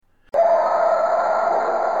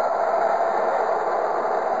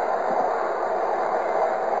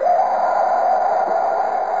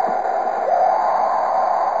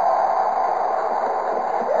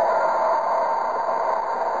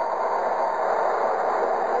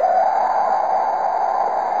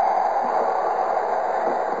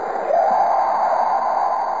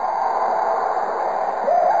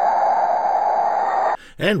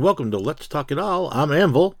And welcome to Let's Talk It All. I'm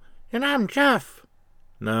Anvil. And I'm Jeff.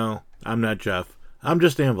 No, I'm not Jeff. I'm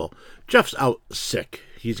just Anvil. Jeff's out sick.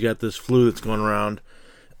 He's got this flu that's going around.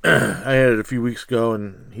 I had it a few weeks ago,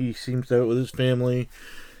 and he seems to have it with his family.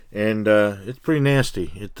 And it's pretty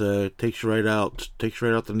nasty. It takes you right out. Takes you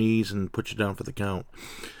right out the knees and puts you down for the count.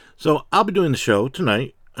 So I'll be doing the show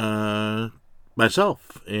tonight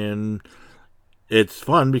myself. And it's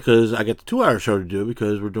fun because I get the 2-hour show to do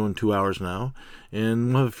because we're doing 2 hours now. And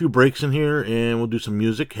we'll have a few breaks in here, and we'll do some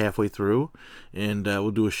music halfway through. And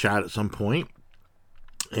we'll do a shot at some point.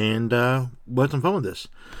 And we'll have some fun with this.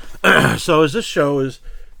 So as this show is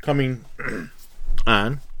coming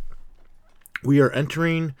on, we are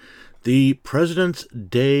entering the President's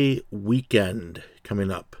Day weekend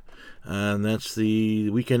coming up. And that's the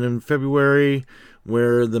weekend in February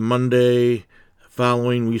where the Monday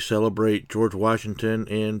following we celebrate George Washington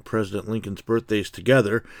and President Lincoln's birthdays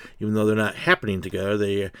together. Even though they're not happening together,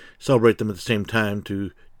 they celebrate them at the same time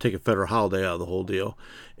to take a federal holiday out of the whole deal.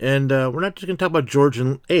 And we're not just going to talk about George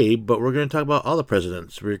and Abe, but we're going to talk about all the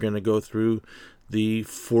presidents. We're going to go through the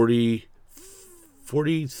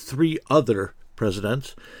 43 other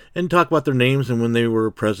presidents and talk about their names and when they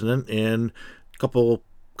were president, and a couple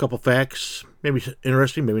facts, maybe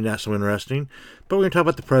interesting, maybe not so interesting, but we're going to talk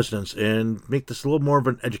about the presidents and make this a little more of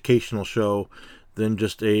an educational show than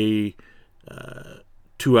just a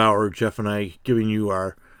 2-hour Jeff and I giving you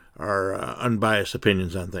our unbiased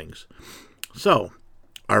opinions on things. So,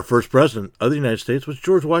 our first president of the United States was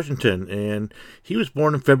George Washington, and he was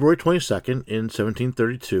born on February 22nd in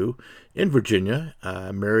 1732 in Virginia,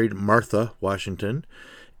 married Martha Washington,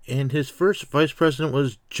 and his first vice president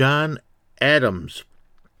was John Adams.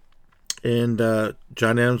 And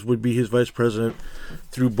John Adams would be his vice president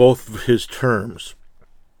through both of his terms.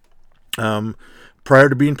 Prior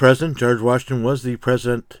to being president, George Washington was the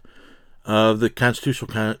president of the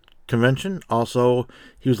Constitutional Convention. Also,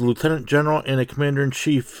 he was a lieutenant general and a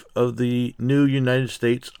commander-in-chief of the new United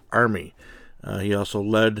States Army. He also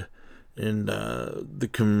led in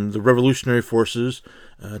the revolutionary forces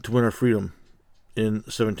to win our freedom in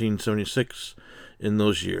 1776 in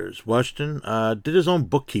those years. Washington did his own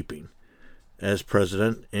bookkeeping as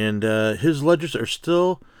president, and his ledgers are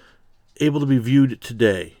still able to be viewed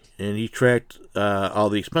today. And he tracked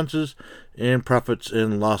all the expenses and profits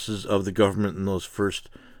and losses of the government in those first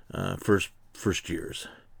years.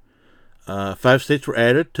 5 states were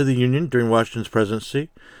added to the Union during Washington's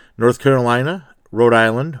presidency: North Carolina, Rhode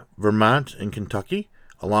Island, Vermont, and Kentucky,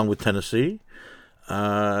 along with Tennessee.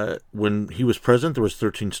 When he was president, there was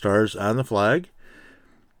 13 stars on the flag.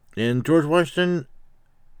 And George Washington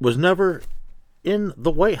was never in the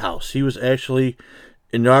White House. He was actually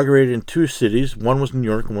inaugurated in 2 cities. One was New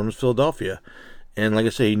York and one was Philadelphia. And like I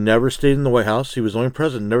say, he never stayed in the White House. He was the only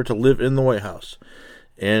president never to live in the White House.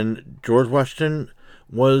 And George Washington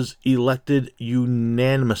was elected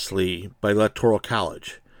unanimously by the Electoral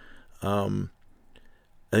College. I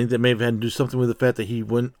think that may have had to do something with the fact that he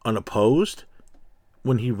went unopposed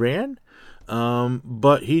when he ran.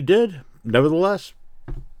 But he did, nevertheless,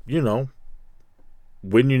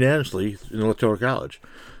 win unanimously in the Electoral College.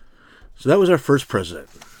 So that was our first president.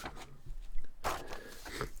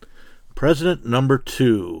 President number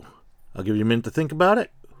 2. I'll give you a minute to think about it.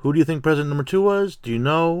 Who do you think president number 2 was? Do you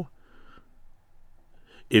know?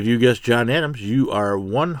 If you guessed John Adams, you are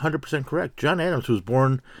 100% correct. John Adams, who was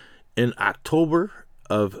born in October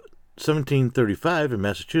of 1735 in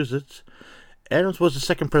Massachusetts. Adams was the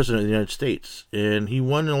second president of the United States, and he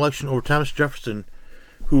won an election over Thomas Jefferson,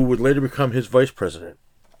 who would later become his vice president.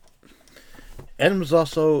 Adams was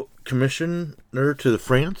also commissioner to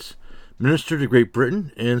France, minister to Great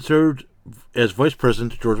Britain, and served as vice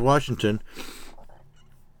president to George Washington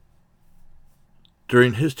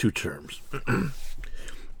during his 2 terms.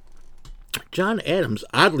 John Adams,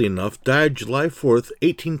 oddly enough, died July 4th,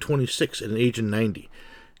 1826 at an age of 90.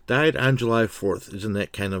 Died on July 4th. Isn't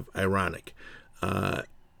that kind of ironic?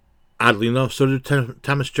 Oddly enough, so did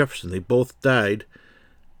Thomas Jefferson. They both died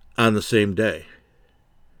on the same day.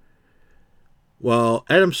 While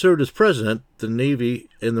Adams served as president, the Navy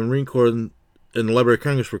and the Marine Corps and the Library of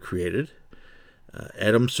Congress were created.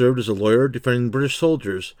 Adams served as a lawyer defending British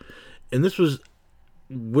soldiers, and this was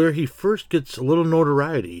where he first gets a little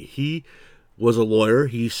notoriety. He was a lawyer,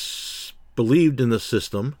 he believed in the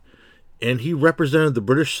system, and he represented the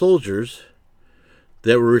British soldiers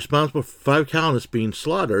that were responsible for 5 colonists being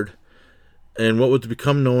slaughtered in what was to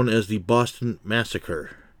become known as the Boston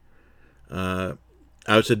Massacre. I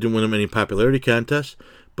would say it didn't win him any popularity contests,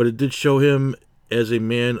 but it did show him as a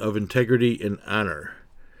man of integrity and honor.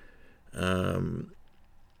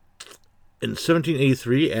 In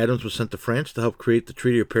 1783, Adams was sent to France to help create the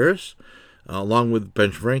Treaty of Paris, along with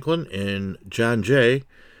Benjamin Franklin and John Jay,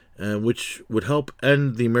 which would help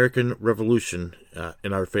end the American Revolution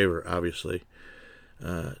in our favor, obviously.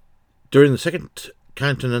 During the Second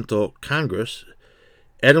Continental Congress,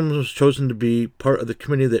 Adams was chosen to be part of the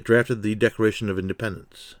committee that drafted the Declaration of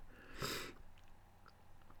Independence.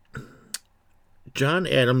 John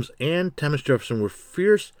Adams and Thomas Jefferson were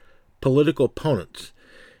fierce political opponents,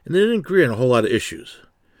 and they didn't agree on a whole lot of issues.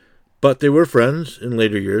 But they were friends in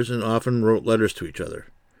later years and often wrote letters to each other.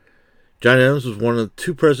 John Adams was one of the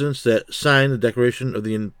two presidents that signed the Declaration of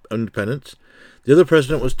the Independence. The other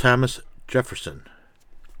president was Thomas Jefferson.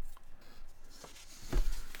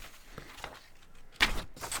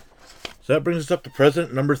 So that brings us up to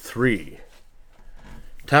president number 3,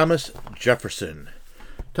 Thomas Jefferson.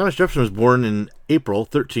 Thomas Jefferson was born in April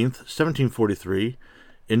 13th, 1743,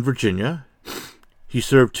 in Virginia. He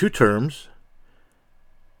served 2 terms,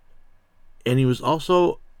 and he was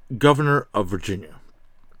also governor of Virginia.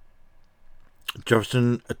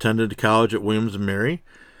 Jefferson attended college at Williams and Mary,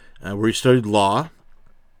 where he studied law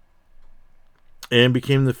and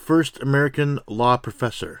became the first American law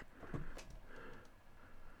professor.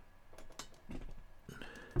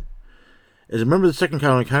 As a member of the Second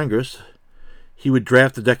Continental Congress, he would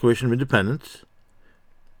draft the Declaration of Independence.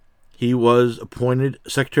 He was appointed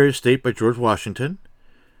Secretary of State by George Washington.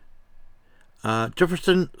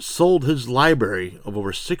 Jefferson sold his library of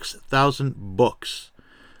over 6,000 books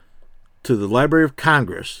to the Library of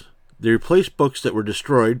Congress. They replaced books that were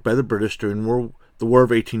destroyed by the British during the War of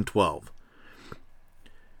 1812.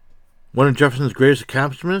 One of Jefferson's greatest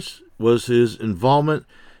accomplishments was his involvement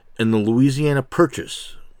in the Louisiana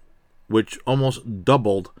Purchase, which almost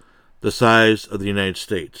doubled the size of the United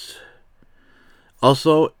States.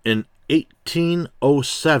 Also, in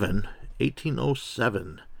 1807,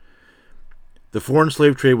 the foreign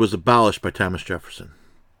slave trade was abolished by Thomas Jefferson.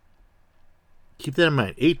 Keep that in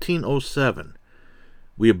mind. 1807,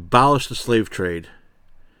 we abolished the slave trade.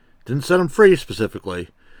 Didn't set them free specifically,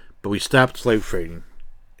 but we stopped slave trading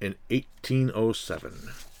in 1807.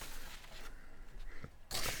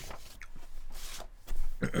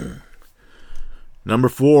 Number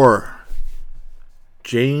 4,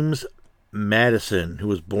 James Madison, who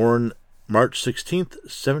was born March 16th,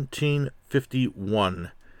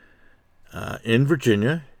 1751, in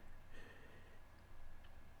Virginia.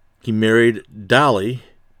 He married Dolly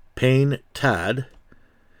Payne Todd.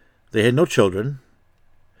 They had no children.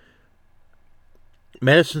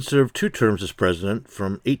 Madison served 2 terms as president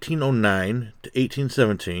from 1809 to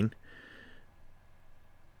 1817.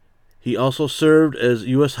 He also served as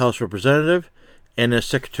U.S. House Representative and as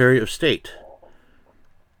Secretary of State.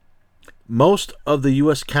 Most of the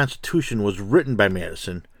U.S. Constitution was written by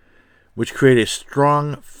Madison, which created a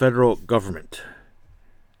strong federal government.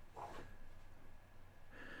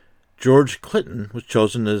 George Clinton was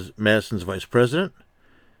chosen as Madison's vice president.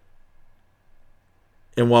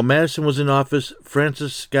 And while Madison was in office,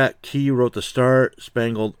 Francis Scott Key wrote the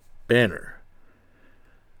Star-Spangled Banner.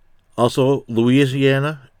 Also,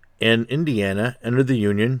 Louisiana and Indiana entered the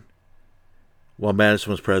Union while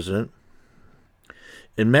Madison was president.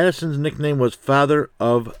 And Madison's nickname was Father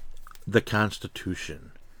of the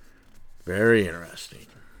Constitution. Very interesting.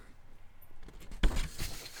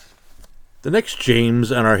 The next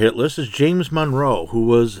James on our hit list is James Monroe, who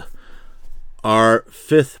was our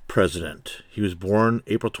 5th president. He was born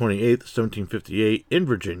April 28th, 1758, in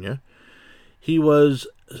Virginia. He was,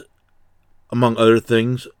 among other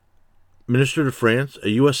things, Minister to France, a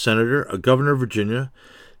U.S. Senator, a Governor of Virginia,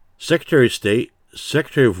 Secretary of State,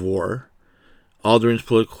 Secretary of War, all during his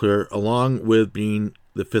political career, along with being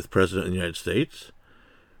the 5th president of the United States.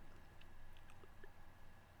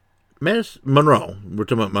 Monroe, we're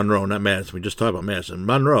talking about Monroe, not Madison. We just talked about Madison.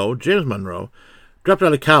 Monroe, James Monroe, dropped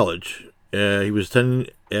out of college. He was attending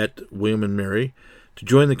at William and Mary to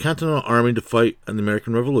join the Continental Army to fight in the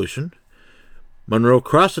American Revolution. Monroe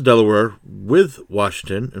crossed the Delaware with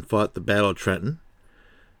Washington and fought the Battle of Trenton.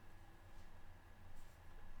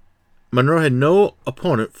 Monroe had no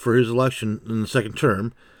opponent for his election in the second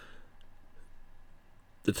term.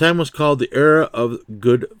 The time was called the Era of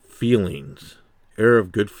Good Feelings. Era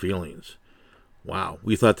of Good Feelings. Wow,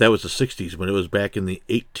 we thought that was the 60s when it was back in the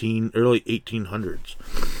early 1800s.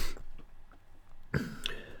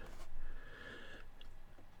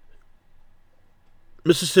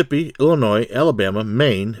 Mississippi, Illinois, Alabama,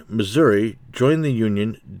 Maine, Missouri joined the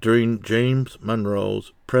Union during James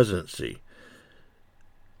Monroe's presidency.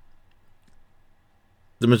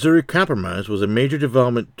 The Missouri Compromise was a major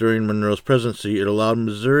development during Monroe's presidency. It allowed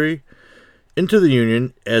Missouri into the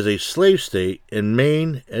Union as a slave state and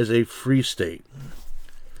Maine as a free state.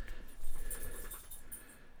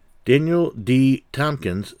 Daniel D.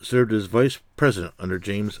 Tompkins served as vice president under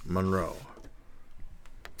James Monroe.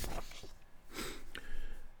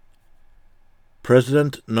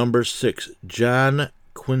 President number 6, John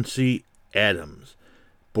Quincy Adams.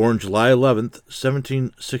 Born July 11th,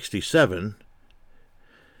 1767.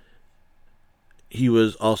 He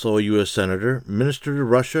was also a U.S. Senator, Minister to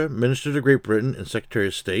Russia, Minister to Great Britain, and Secretary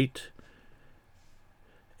of State.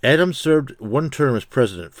 Adams served one term as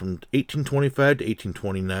president from 1825 to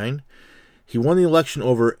 1829. He won the election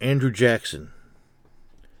over Andrew Jackson.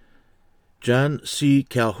 John C.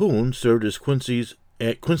 Calhoun served as Quincy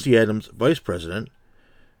Adams' vice president.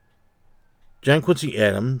 John Quincy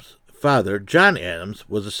Adams' father, John Adams,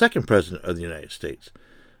 was the second president of the United States.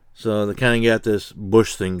 So they kind of got this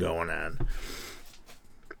Bush thing going on.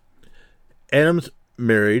 Adams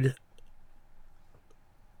married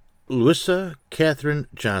Louisa Catherine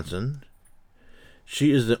Johnson.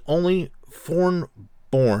 She is the only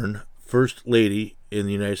foreign-born First Lady in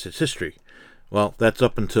the United States history. Well, that's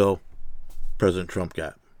up until President Trump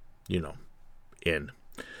got, in.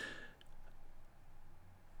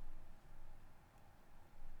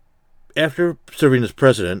 After serving as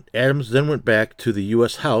president, Adams then went back to the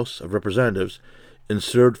U.S. House of Representatives and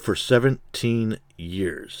served for 17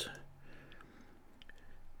 years.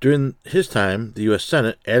 During his time, the U.S.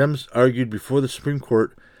 Senate, Adams argued before the Supreme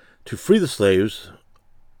Court to free the slaves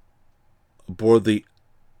aboard the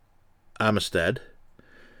Amistad.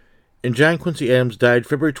 And John Quincy Adams died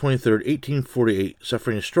February 23, 1848,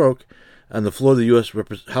 suffering a stroke on the floor of the U.S.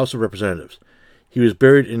 House of Representatives. He was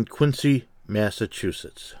buried in Quincy,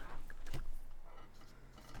 Massachusetts.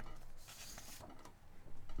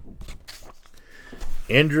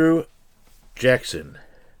 Andrew Jackson.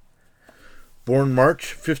 Born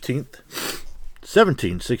March 15th,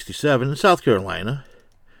 1767, in South Carolina.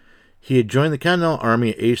 He had joined the Continental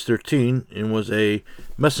Army at age 13 and was a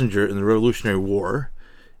messenger in the Revolutionary War.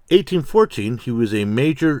 1814, he was a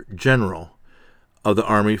major general of the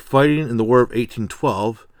Army fighting in the War of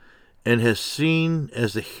 1812 and has seen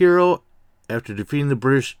as the hero after defeating the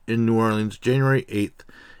British in New Orleans January 8th,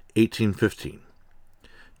 1815.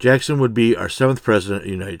 Jackson would be our 7th President of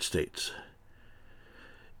the United States.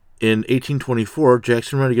 In 1824,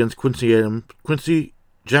 Jackson ran against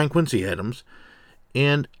John Quincy Adams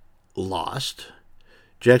and lost.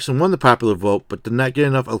 Jackson won the popular vote, but did not get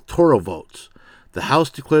enough electoral votes. The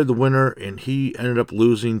House declared the winner, and he ended up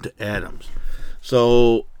losing to Adams.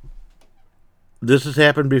 So, this has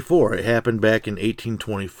happened before. It happened back in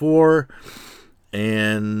 1824,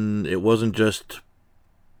 and it wasn't just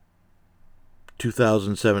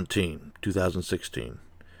 2017, 2016.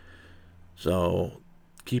 So,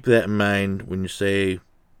 keep that in mind when you say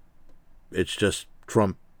it's just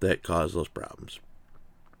Trump that caused those problems.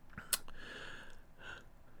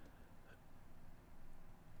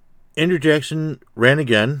 Andrew Jackson ran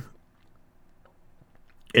again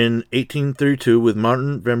in 1832 with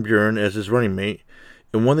Martin Van Buren as his running mate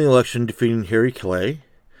and won the election, defeating Harry Clay.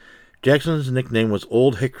 Jackson's nickname was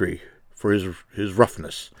Old Hickory for his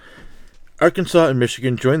roughness. Arkansas and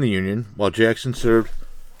Michigan joined the Union while Jackson served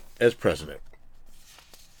as president.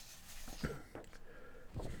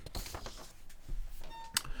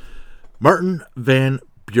 Martin Van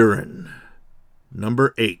Buren,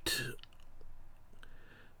 number 8.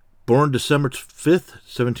 Born December 5th,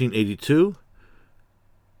 1782.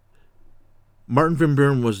 Martin Van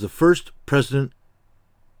Buren was the first president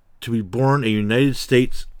to be born a United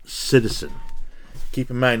States citizen.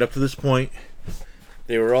 Keep in mind, up to this point,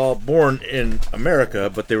 they were all born in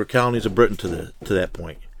America, but they were colonies of Britain to that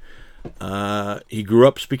point. He grew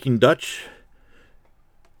up speaking Dutch.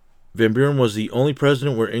 Van Buren was the only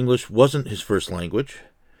president where English wasn't his first language.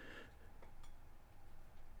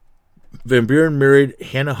 Van Buren married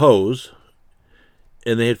Hannah Hose,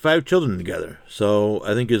 and they had 5 children together. So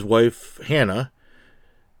I think his wife, Hannah,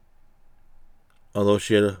 although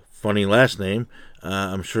she had a funny last name,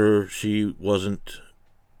 I'm sure she wasn't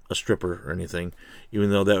a stripper or anything,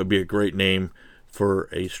 even though that would be a great name for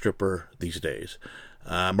a stripper these days.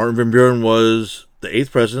 Martin Van Buren was the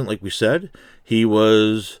 8th president, like we said. He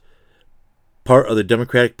was part of the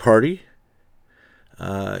Democratic Party.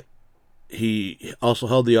 He also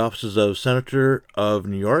held the offices of Senator of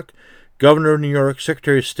New York, Governor of New York,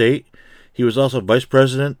 Secretary of State. He was also Vice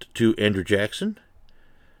President to Andrew Jackson.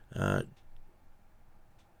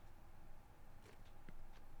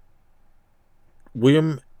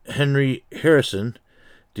 William Henry Harrison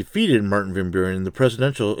defeated Martin Van Buren in the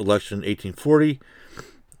presidential election in 1840.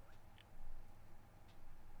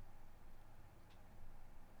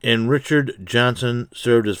 And Richard Johnson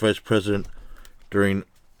served as vice president during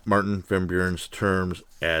Martin Van Buren's terms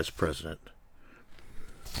as president.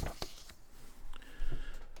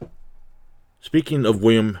 Speaking of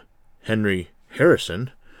William Henry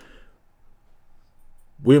Harrison,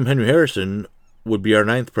 William Henry Harrison would be our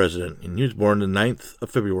 9th president, and he was born the 9th of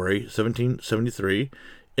February, 1773,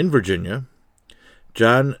 in Virginia.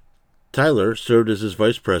 John Tyler served as his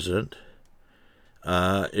vice president.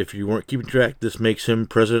 If you weren't keeping track, this makes him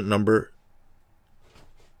president number...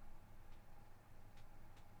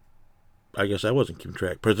 I guess I wasn't keeping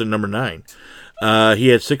track. President number 9. He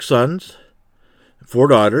had 6 sons, 4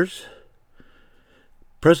 daughters.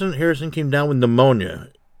 President Harrison came down with pneumonia,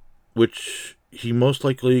 which he most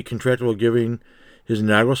likely contracted while giving his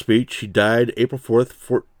inaugural speech. He died April 4th,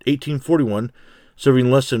 1841,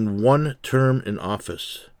 serving less than 1 term in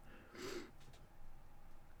office.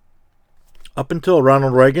 Up until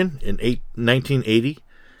Ronald Reagan in 1980,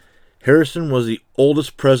 Harrison was the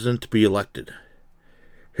oldest president to be elected.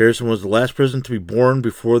 Harrison was the last president to be born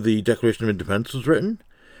before the Declaration of Independence was written.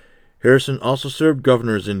 Harrison also served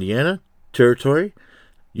governor of Indiana Territory,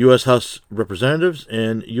 U.S. House Representatives,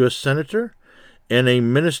 and U.S. Senator, and a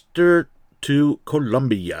minister to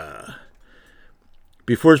Colombia.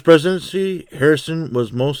 Before his presidency, Harrison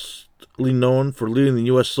was mostly known for leading the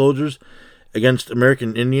U.S. soldiers against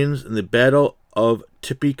American Indians in the Battle of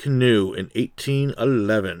Tippecanoe in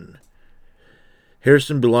 1811.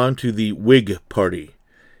 Harrison belonged to the Whig Party.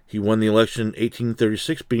 He won the election in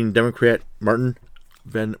 1836, beating Democrat Martin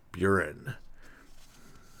Van Buren.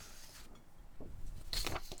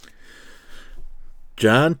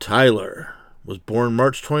 John Tyler was born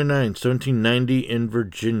March 29, 1790 in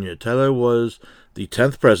Virginia. Tyler was the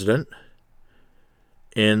 10th president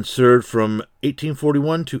and served from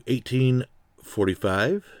 1841 to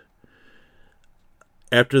 1845.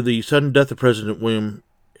 After the sudden death of President William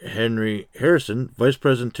Henry Harrison, Vice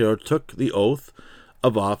President Taylor took the oath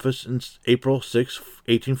of office on April 6,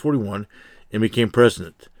 1841, and became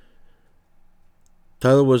president.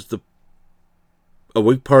 Tyler was a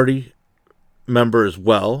Whig Party member as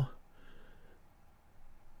well,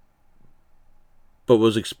 but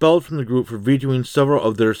was expelled from the group for vetoing several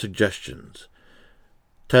of their suggestions.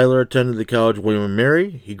 Tyler attended the College of William and Mary.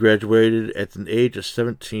 He graduated at the age of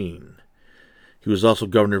 17. He was also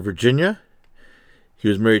governor of Virginia. He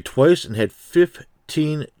was married twice and had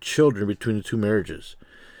 15 children between the 2 marriages.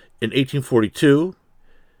 In 1842,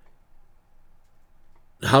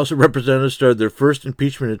 the House of Representatives started their first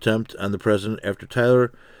impeachment attempt on the president after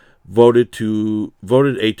Tyler vetoed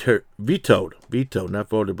a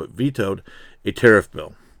tariff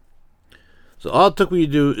bill. So all it took when you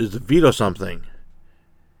do is to veto something,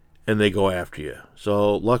 and they go after you.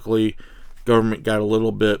 So luckily, government got a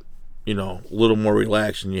little bit, a little more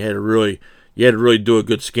relaxed, and you had to really do a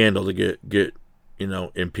good scandal to get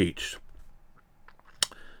impeached.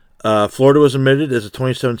 Florida was admitted as the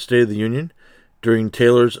 27th State of the Union during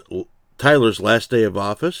Tyler's last day of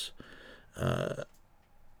office.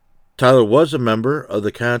 Tyler was a member of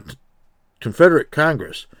the Confederate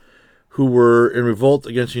Congress, who were in revolt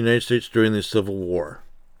against the United States during the Civil War.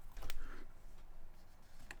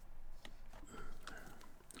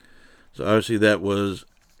 So obviously that was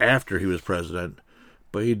after he was president,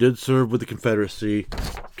 but he did serve with the Confederacy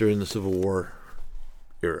during the Civil War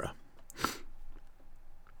era.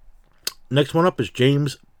 Next one up is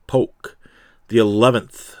James Polk, the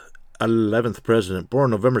 11th president,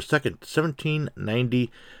 born November 2nd,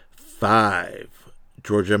 1795.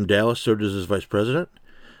 George M. Dallas served as his vice president.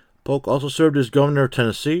 Polk also served as governor of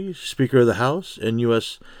Tennessee, Speaker of the House, and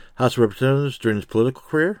U.S. House of Representatives during his political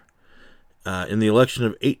career. In the election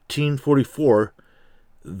of 1844,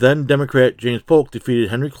 then Democrat James Polk defeated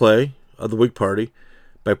Henry Clay of the Whig Party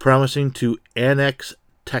by promising to annex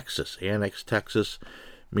Texas. Annex Texas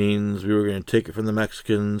means we were going to take it from the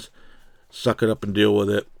Mexicans, suck it up and deal with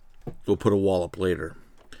it. We'll put a wall up later.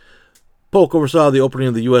 Polk oversaw the opening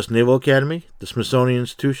of the U.S. Naval Academy, the Smithsonian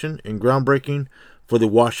Institution, and groundbreaking for the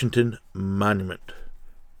Washington Monument.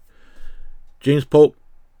 James Polk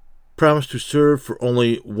promised to serve for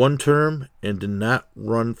only 1 term and did not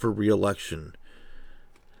run for re-election.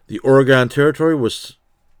 The Oregon Treaty was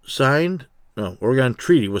signed in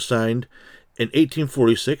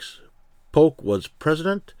 1846. Polk was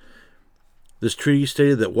president. This treaty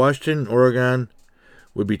stated that Washington and Oregon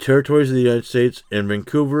would be territories of the United States and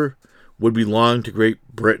Vancouver would belong to Great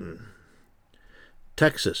Britain.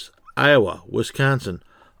 Texas, Iowa, Wisconsin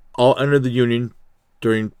all entered the Union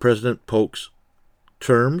during President Polk's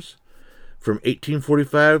terms from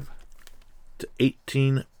 1845 to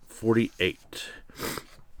 1848.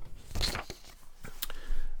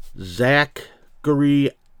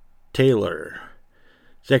 Zachary Taylor.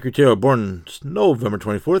 Zachary Taylor, born November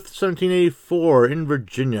 24th, 1784, in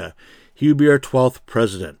Virginia. He would be our 12th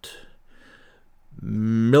president.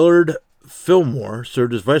 Millard Fillmore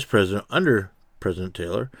served as vice president under President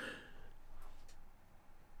Taylor.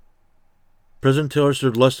 President Taylor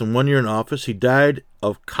served less than 1 year in office. He died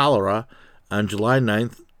of cholera on July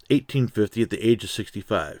 9th, 1850, at the age of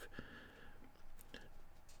 65.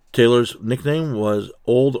 Taylor's nickname was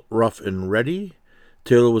Old Rough and Ready.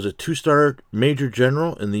 Taylor was a 2-star major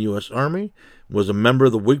general in the U.S. Army, was a member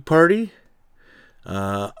of the Whig Party.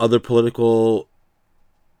 Other political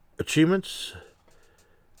achievements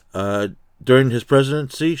during his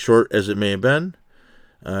presidency, short as it may have been,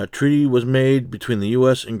 a treaty was made between the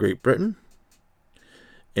U.S. and Great Britain,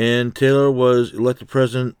 and Taylor was elected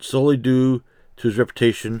president solely due to his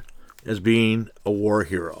reputation as being a war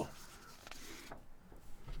hero.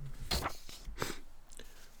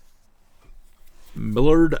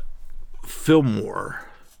 Millard Fillmore,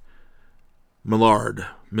 Millard,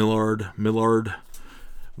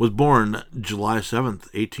 was born July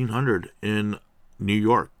 7th, 1800, in New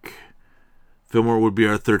York. Fillmore would be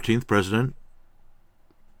our 13th president.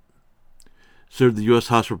 Served the U.S.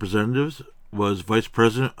 House of Representatives, was vice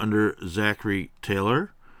president under Zachary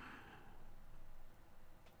Taylor.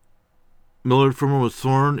 Millard Fillmore was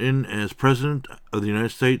sworn in as president of the United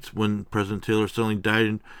States when President Taylor suddenly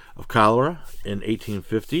died of cholera in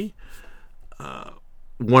 1850.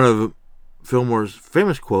 One of Fillmore's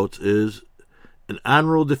famous quotes is, "An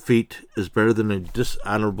honorable defeat is better than a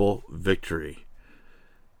dishonorable victory."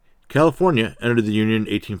 California entered the Union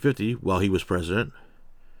in 1850 while he was president.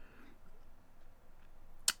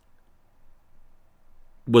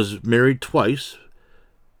 Was married twice,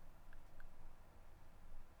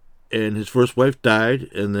 and his first wife died,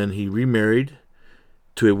 and then he remarried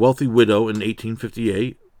to a wealthy widow in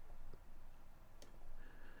 1858.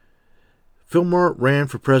 Fillmore ran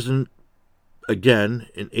for president again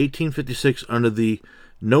in 1856 under the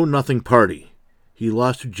Know Nothing Party. He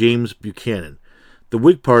lost to James Buchanan. The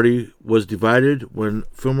Whig Party was divided when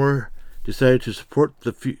Fillmore decided to support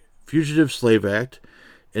the Fugitive Slave Act,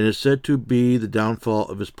 and is said to be the downfall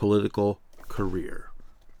of his political career.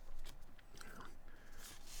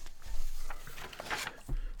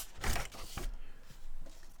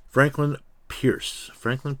 Franklin Pierce.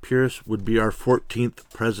 Franklin Pierce would be our 14th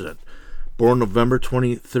president. Born November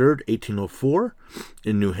 23rd, 1804,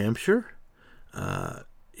 in New Hampshire.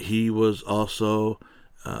 He was also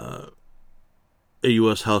a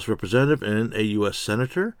U.S. House Representative and a U.S.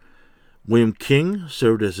 Senator. William King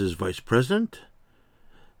served as his vice president.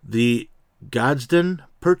 The Gadsden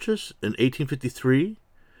Purchase in 1853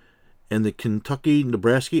 and the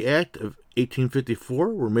Kentucky-Nebraska Act of 1854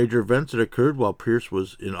 were major events that occurred while Pierce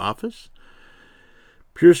was in office.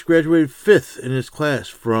 Pierce graduated 5th in his class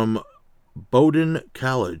from Bowdoin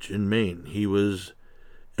College in Maine. He was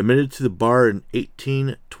admitted to the bar in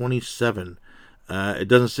 1827. It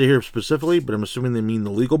doesn't say here specifically, but I'm assuming they mean the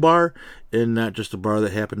legal bar and not just a bar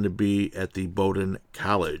that happened to be at the Bowdoin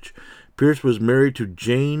College. Pierce was married to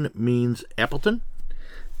Jane Means Appleton.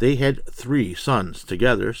 They had 3 sons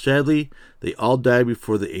together. Sadly, they all died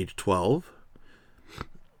before the age of 12.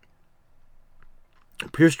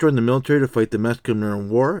 Pierce joined the military to fight the Mexican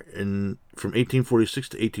War from 1846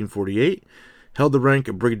 to 1848. Held the rank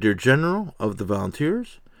of Brigadier General of the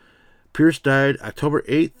Volunteers. Pierce died October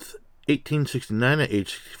 8th, 1869 at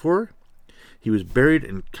age 64. He was buried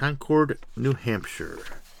in Concord, New Hampshire.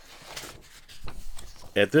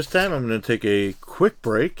 At this time, I'm going to take a quick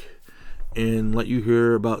break and let you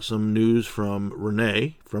hear about some news from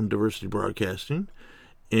Renee from Diversity Broadcasting,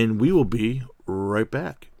 and we will be right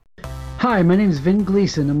back. Hi, my name is Vin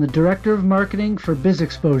Gleason. I'm the Director of Marketing for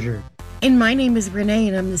BizExposure. And my name is Renee,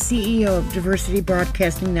 and I'm the CEO of Diversity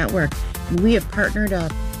Broadcasting Network. And we have partnered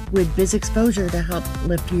up with BizExposure to help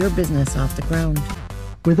lift your business off the ground.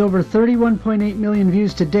 With over 31.8 million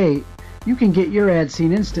views to date, you can get your ad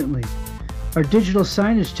seen instantly. Our digital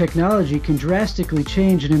signage technology can drastically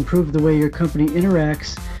change and improve the way your company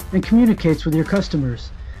interacts and communicates with your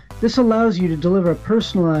customers. This allows you to deliver a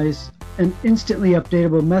personalized and instantly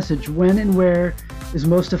updatable message when and where is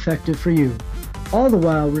most effective for you, all the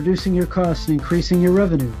while reducing your costs and increasing your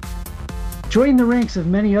revenue. Join the ranks of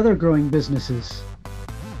many other growing businesses.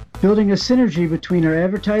 Building a synergy between our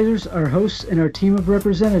advertisers, our hosts, and our team of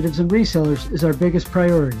representatives and resellers is our biggest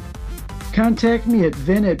priority. Contact me at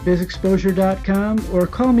vin@bizexposure.com or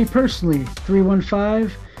call me personally,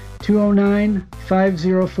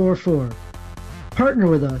 315-209-5044. Partner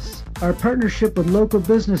with us. Our partnership with local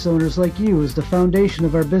business owners like you is the foundation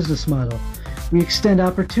of our business model. We extend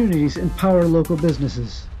opportunities and empower local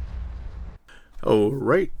businesses. All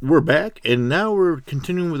right, we're back, and now we're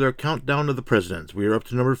continuing with our countdown of the presidents. We are up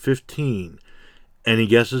to number 15. Any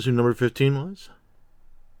guesses who number 15 was?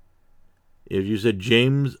 If you said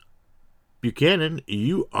James Buchanan,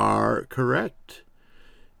 you are correct.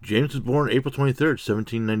 James was born April 23rd,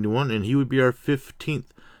 1791, and he would be our 15th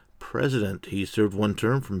president. He served one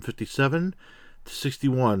term from 57 to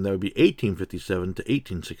 61. That would be 1857 to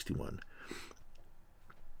 1861.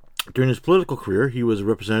 During his political career, he was a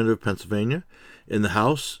representative of Pennsylvania in the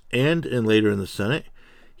House and later in the Senate.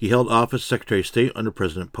 He held office Secretary of State under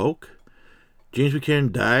President Polk. James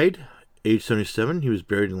Buchanan died, age 77. He was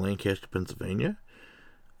buried in Lancaster, Pennsylvania.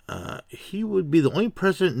 He would be the only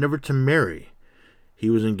president never to marry.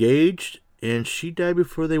 He was engaged, and she died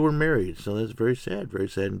before they were married. So that's very sad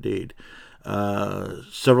indeed.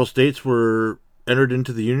 Several states were entered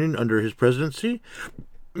into the Union under his presidency.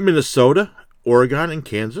 Minnesota, Oregon, and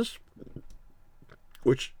Kansas,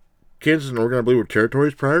 which Kansas and Oregon, I believe, were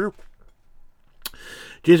territories prior.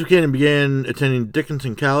 James Buchanan began attending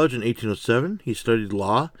Dickinson College in 1807. He studied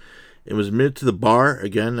law and was admitted to the bar,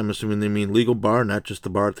 again, I'm assuming they mean legal bar, not just the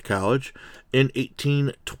bar at the college, in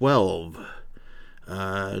 1812.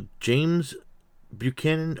 James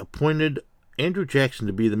Buchanan appointed Andrew Jackson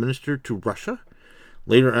to be the minister to Russia.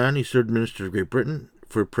 Later on, he served minister to Great Britain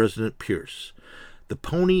for President Pierce. The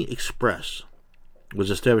Pony Express was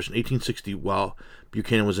established in 1860 while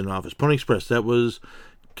Buchanan was in office. Pony Express, that was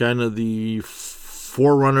kind of the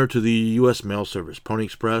forerunner to the U.S. mail service. Pony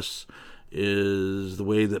Express is the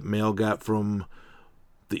way that mail got from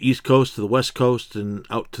the East Coast to the West Coast and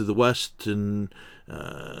out to the West and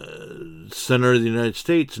center of the United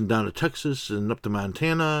States and down to Texas and up to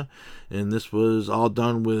Montana. And this was all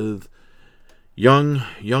done with young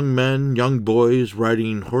men, young boys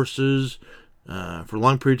riding horses for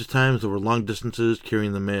long periods of time over long distances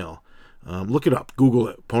carrying the mail. Look it up. Google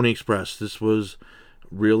it. Pony Express. This was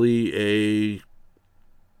really a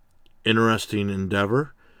interesting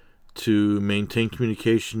endeavor to maintain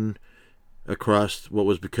communication across what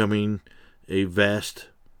was becoming a vast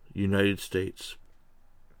United States.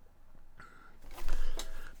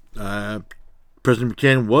 President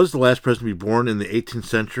Buchanan was the last president to be born in the 18th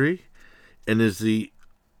century and is the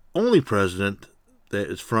only president that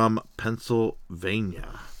is from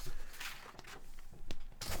Pennsylvania.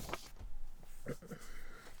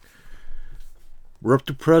 We're up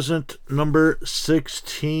to president number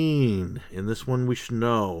 16. In this one we should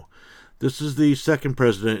know. This is the second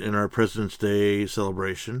president in our President's Day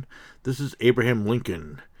celebration. This is Abraham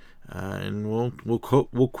Lincoln. And we'll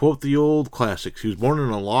quote the old classics. He was born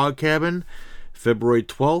in a log cabin February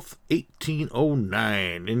 12th,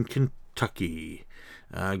 1809 in Kentucky.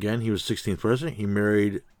 Again, he was 16th president. He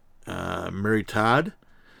married Mary Todd,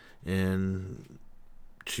 and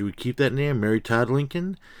she would keep that name, Mary Todd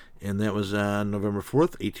Lincoln, and that was on November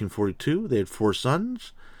 4th, 1842. They had 4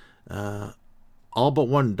 sons. All but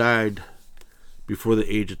one died before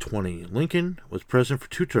the age of 20. Lincoln was president for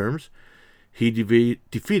 2 terms. He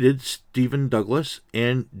defeated Stephen Douglas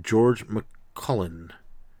and George McClellan.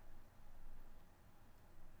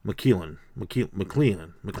 McClellan. Defeated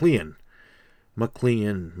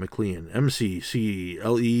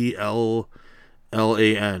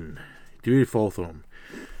both of them.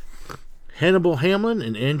 Hannibal Hamlin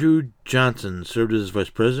and Andrew Johnson served as vice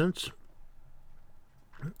presidents.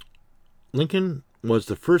 Lincoln was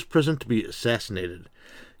the first president to be assassinated.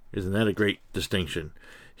 Isn't that a great distinction?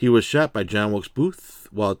 He was shot by John Wilkes Booth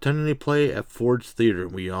while attending a play at Ford's Theater.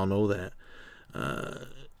 We all know that.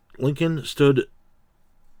 Lincoln stood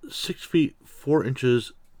 6 feet 4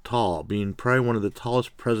 inches tall, being probably one of the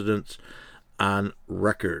tallest presidents on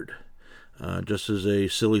record. Just as a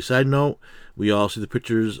silly side note, we all see the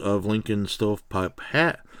pictures of Lincoln's stovepipe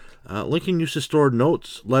hat. Lincoln used to store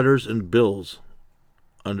notes, letters, and bills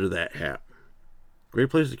under that hat. Great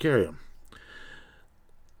place to carry them.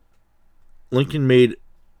 Lincoln made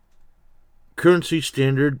currency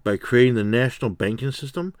standard by creating the national banking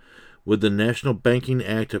system with the National Banking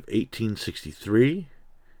Act of 1863.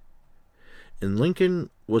 And Lincoln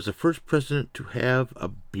was the first president to have a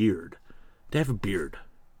beard.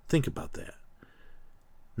 Think about that.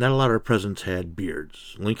 Not a lot of our presidents had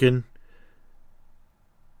beards. Lincoln,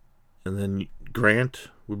 and then Grant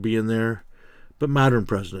would be in there. But modern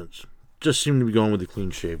presidents just seem to be going with the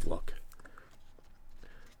clean-shaved look.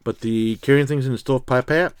 But the carrying things in the stovepipe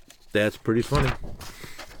hat, that's pretty funny.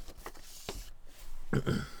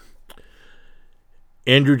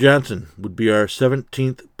 Andrew Johnson would be our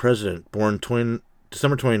 17th president, born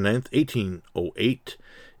December 29th, 1808,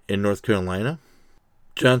 in North Carolina.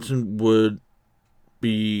 Johnson would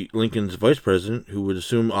be Lincoln's vice president, who would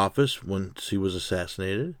assume office once he was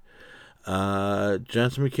assassinated.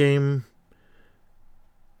 Johnson became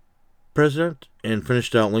president and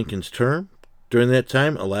finished out Lincoln's term. During that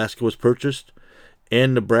time, Alaska was purchased,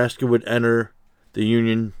 and Nebraska would enter the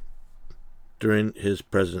Union during his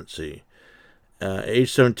presidency. At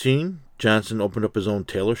age 17, Johnson opened up his own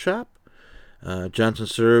tailor shop. Johnson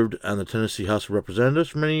served on the Tennessee House of Representatives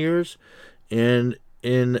for many years, and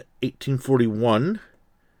in 1841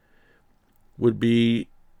 would be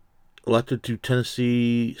elected to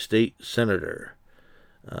Tennessee State Senator.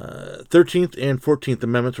 13th and 14th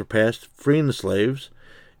Amendments were passed, freeing the slaves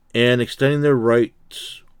and extending their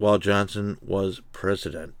rights while Johnson was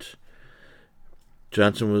president.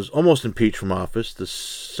 Johnson was almost impeached from office. The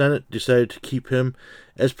Senate decided to keep him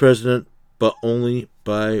as president, but only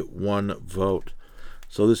by one vote.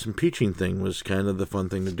 So this impeaching thing was kind of the fun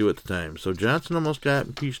thing to do at the time. So Johnson almost got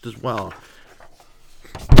impeached as well.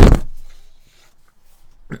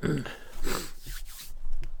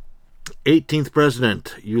 18th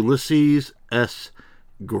President, Ulysses S.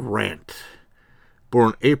 Grant.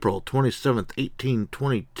 Born April 27th,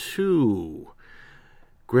 1822.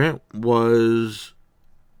 Grant was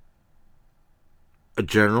a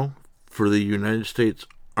general for the United States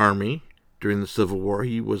Army during the Civil War.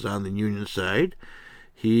 He was on the Union side.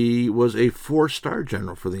 He was a 4-star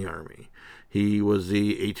general for the Army. He was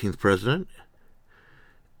the 18th president,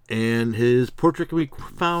 and his portrait can be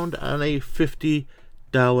found on a $50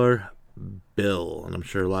 bill. And I'm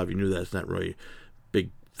sure a lot of you knew that. It's not really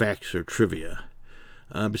big facts or trivia.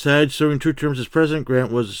 Besides serving 2 terms as president,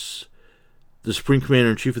 Grant was the Supreme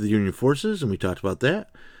Commander-in-Chief of the Union Forces, and we talked about that.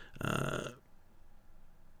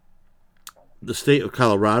 The state of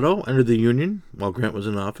Colorado entered the Union while Grant was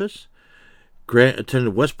in office. Grant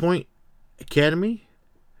attended West Point Academy,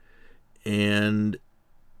 and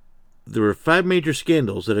there were 5 major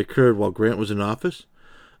scandals that occurred while Grant was in office.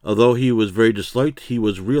 Although he was very disliked, he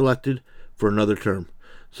was reelected for another term.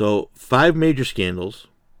 So 5 major scandals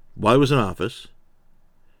while he was in office,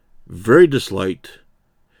 very disliked,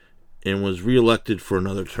 and was reelected for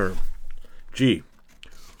another term. Gee,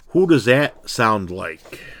 who does that sound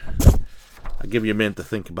like? I'll give you a minute to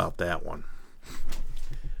think about that one.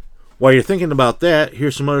 While you're thinking about that,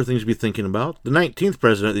 here's some other things to be thinking about. The 19th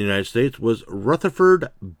President of the United States was Rutherford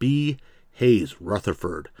B. Hayes.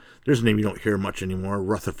 Rutherford. There's a name you don't hear much anymore,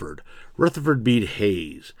 Rutherford. Rutherford B.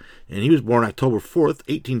 Hayes. And he was born October 4th,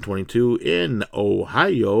 1822 in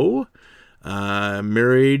Ohio.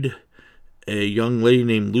 Married a young lady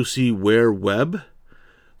named Lucy Ware Webb.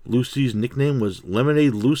 Lucy's nickname was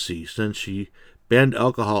Lemonade Lucy since she banned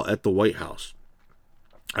alcohol at the White House.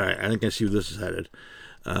 All right, I think I see where this is headed.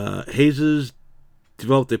 Hayes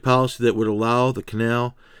developed a policy that would allow the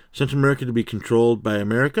canal Central America to be controlled by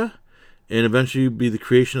America, and eventually be the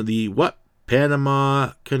creation of the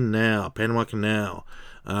Panama Canal. Panama Canal.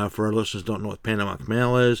 For our listeners who don't know what Panama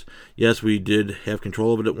Canal is, yes, we did have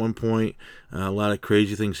control of it at one point. A lot of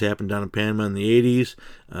crazy things happened down in Panama in the 80s.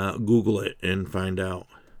 Google it and find out.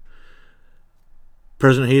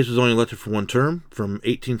 President Hayes was only elected for one term, from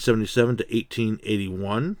 1877 to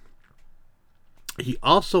 1881. He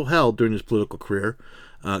also held, during his political career,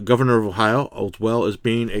 governor of Ohio, as well as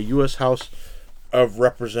being a U.S. House of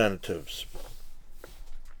Representatives.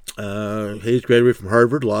 Hayes graduated from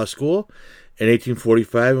Harvard Law School in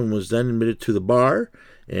 1845 and was then admitted to the bar.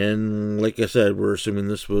 And like I said, we're assuming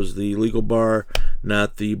this was the legal bar,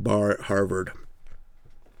 not the bar at Harvard.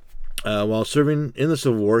 While serving in the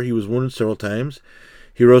Civil War, he was wounded several times.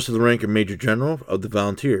 He rose to the rank of Major General of the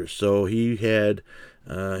Volunteers. So he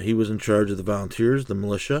was in charge of the Volunteers, the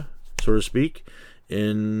militia, so to speak,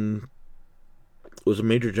 and was a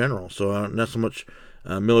Major General. So not so much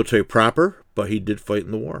military proper, but he did fight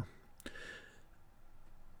in the war.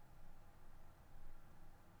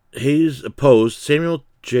 Hayes opposed Samuel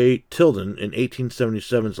J. Tilden in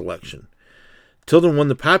 1877's election. Tilden won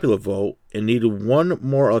the popular vote and needed one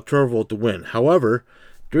more electoral vote to win. However,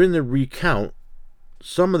 during the recount,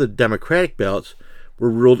 some of the Democratic ballots were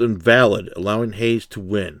ruled invalid, allowing Hayes to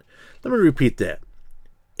win. Let me repeat that.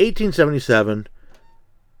 1877,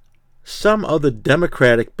 some of the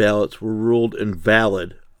Democratic ballots were ruled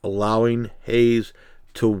invalid, allowing Hayes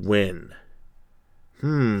to win.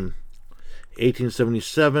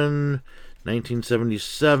 1877,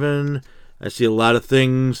 1977. I see a lot of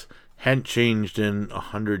things hadn't changed in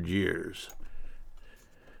 100 years.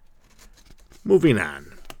 Moving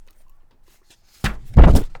on.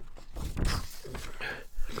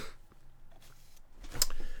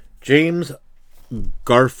 James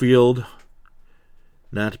Garfield,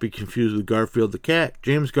 not to be confused with Garfield the cat.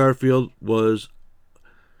 James Garfield was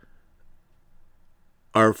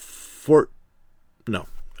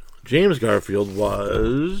James Garfield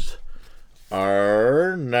was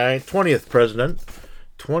Our 20th president.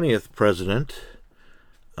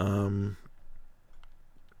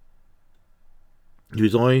 He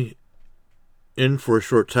was only in for a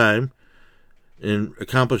short time and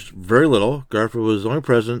accomplished very little. Garfield was the only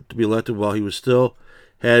president to be elected while he was still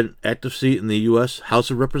had an active seat in the U.S.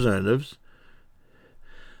 House of Representatives.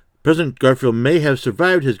 President Garfield may have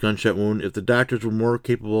survived his gunshot wound if the doctors were more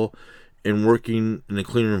capable in working in a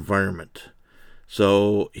cleaner environment.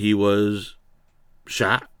 So he was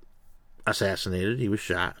shot, assassinated. He was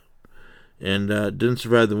shot, and didn't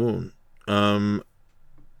survive the wound.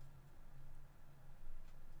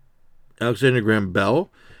 Alexander Graham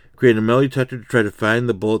Bell created a metal detector to try to find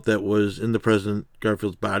the bullet that was in the President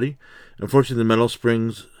Garfield's body. Unfortunately, the metal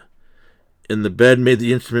springs in the bed made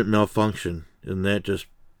the instrument malfunction. Isn't that just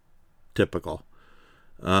typical?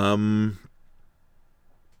 So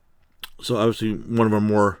obviously one of our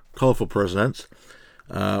more colorful presidents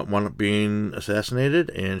wound up being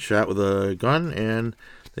assassinated and shot with a gun, and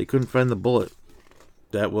they couldn't find the bullet.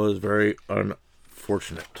 That was very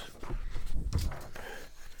unfortunate.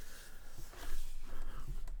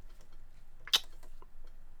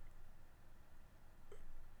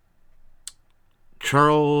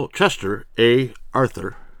 Chester A.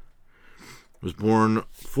 Arthur was born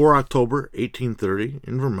 4 October 1830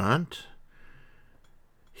 in Vermont.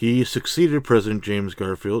 He succeeded President James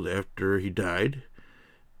Garfield after he died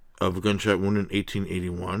of a gunshot wound in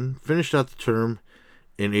 1881. Finished out the term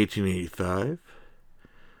in 1885.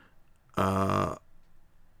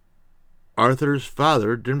 Arthur's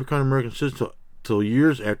father didn't become an American citizen until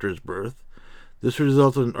years after his birth. This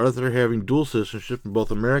resulted in Arthur having dual citizenship in both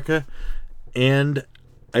America and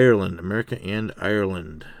Ireland.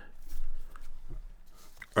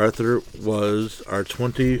 Arthur was our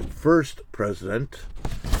 21st president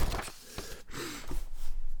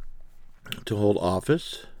to hold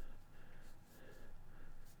office.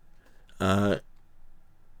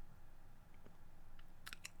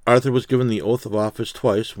 Arthur was given the oath of office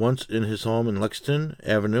twice, once in his home in Lexington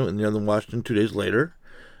Avenue and the other in Washington 2 days later.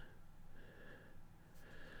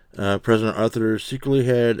 President Arthur secretly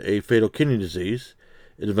had a fatal kidney disease.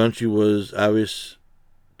 It eventually was obvious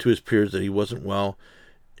to his peers that he wasn't well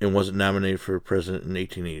and wasn't nominated for president in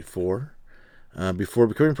 1884. Before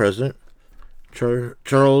becoming president,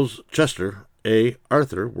 Charles Chester A.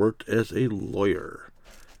 Arthur worked as a lawyer.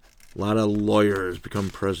 A lot of lawyers become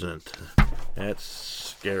president. That's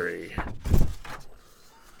scary.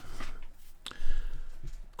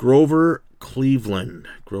 Grover Cleveland.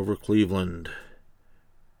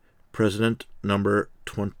 President number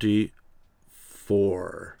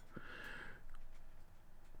 24.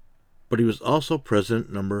 But he was also president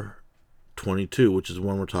number 22, which is the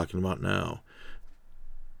one we're talking about now.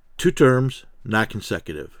 2 terms, not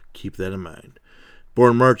consecutive. Keep that in mind.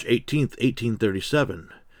 Born March 18th, 1837.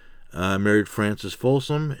 Married Frances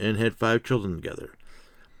Folsom and had 5 children together.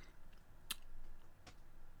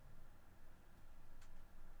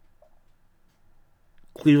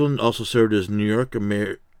 Cleveland also served as New York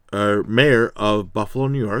mayor of Buffalo,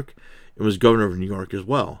 New York, and was governor of New York as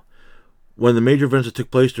well. One of the major events that took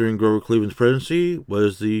place during Grover Cleveland's presidency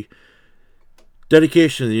was the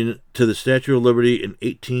dedication to the Statue of Liberty in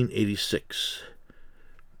 1886.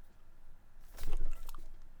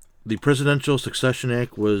 The Presidential Succession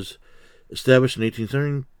Act was established in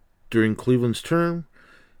 1870 during Cleveland's term.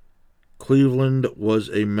 Cleveland was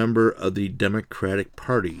a member of the Democratic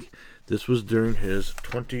Party. This was during his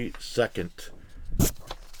 22nd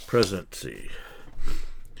presidency.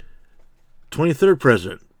 23rd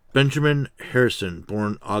president, Benjamin Harrison,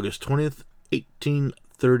 born August 20th,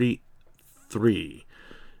 1833,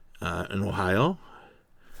 in Ohio.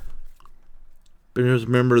 Benjamin was a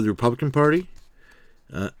member of the Republican Party.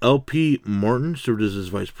 L.P. Morton served as his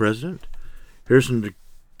vice president. Harrison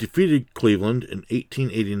defeated Cleveland in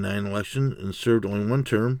 1889 election and served only 1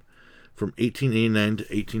 term from 1889 to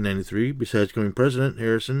 1893. Besides becoming president,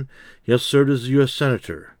 Harrison, he also served as a U.S.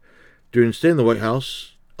 Senator. During his stay in the White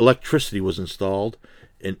House, electricity was installed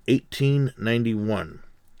in 1891.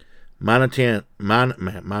 Montana,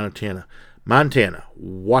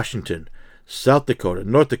 Washington, South Dakota,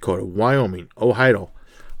 North Dakota, Wyoming, Idaho,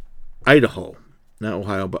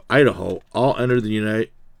 all entered the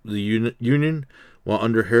Union while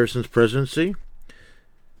under Harrison's presidency.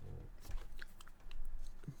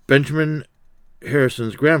 Benjamin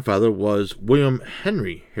Harrison's grandfather was William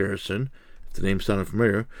Henry Harrison, if the name sounded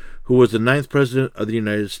familiar, who was the 9th president of the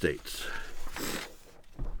United States.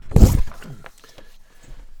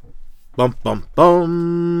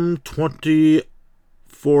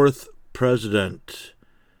 24th president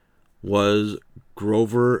was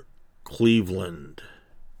Grover Cleveland.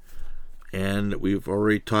 And we've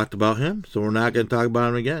already talked about him, so we're not going to talk about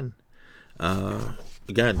him again.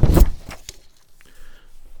 Again,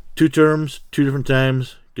 2 terms, 2 different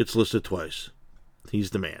times, gets listed twice.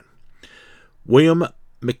 He's the man. William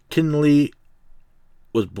McKinley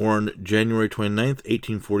was born January 29th,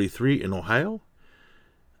 1843 in Ohio.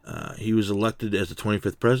 He was elected as the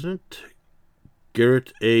 25th president.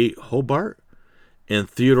 Garrett A. Hobart and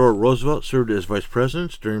Theodore Roosevelt served as vice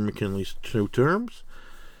presidents during McKinley's 2 terms.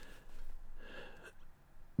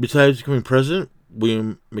 Besides becoming president,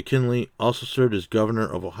 William McKinley also served as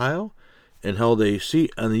governor of Ohio and held a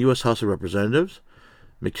seat on the U.S. House of Representatives.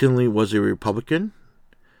 McKinley was a Republican.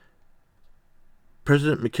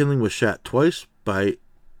 President McKinley was shot twice by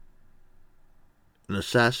an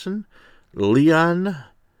assassin, Leon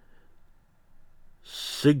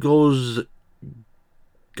Sigozza,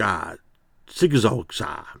 Czolgosz,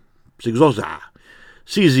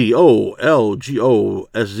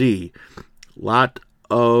 lot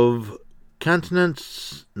of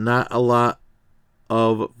consonants, not a lot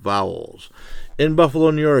of vowels. In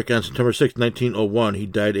Buffalo, New York, on September 6, 1901, he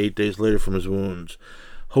died 8 days later from his wounds.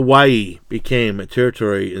 Hawaii became a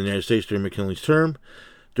territory in the United States during McKinley's term.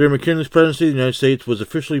 During McKinley's presidency, the United States was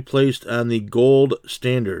officially placed on the gold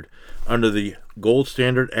standard under the Gold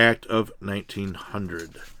Standard Act of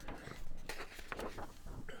 1900.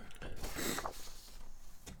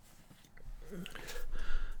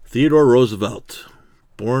 Theodore Roosevelt,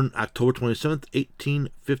 born October 27th,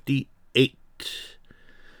 1858.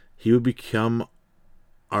 He would become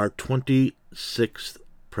our 26th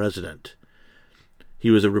president. He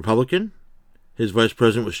was a Republican. His vice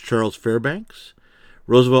president was Charles Fairbanks.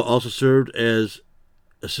 Roosevelt also served as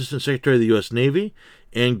Assistant Secretary of the U.S. Navy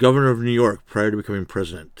and Governor of New York prior to becoming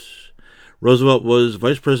president. Roosevelt was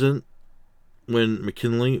vice president when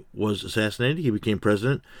McKinley was assassinated. He became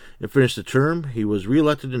president and finished the term. He was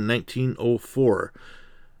reelected in 1904.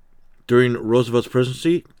 During Roosevelt's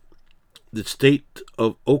presidency, the state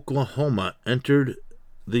of Oklahoma entered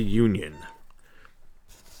the Union.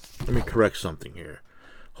 Let me correct something here.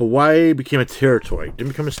 Hawaii became a territory. Didn't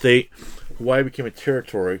become a state. Hawaii became a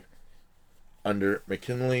territory under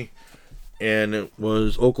McKinley, and it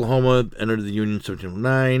was Oklahoma entered the Union in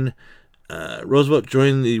 1709. Roosevelt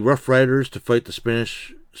joined the Rough Riders to fight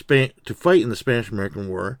in the Spanish-American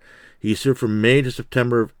War. He served from May to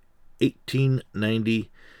September of 1898.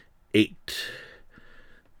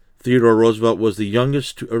 Theodore Roosevelt was the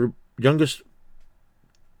youngest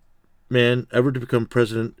man ever to become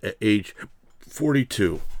president at age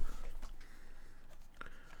 42.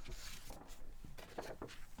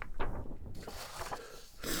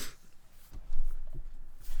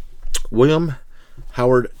 William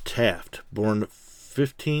Howard Taft, born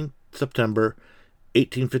 15 September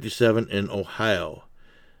 1857 in Ohio.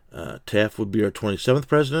 Taft would be our 27th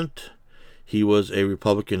president. He was a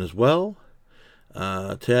Republican as well.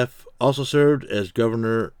 Taft also served as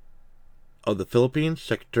governor of the Philippines,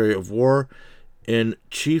 Secretary of War, and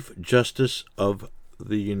Chief Justice of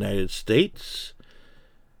the United States.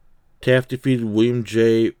 Taft defeated William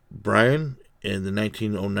J. Bryan in the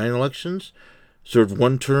 1909 elections, served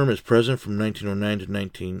 1 term as president from 1909 to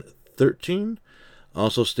 1913.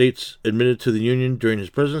 Also states admitted to the Union during his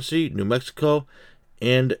presidency: New Mexico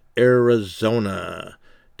and Arizona.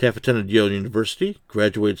 Taft attended Yale University,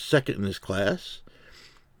 graduated second in his class,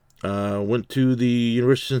 went to the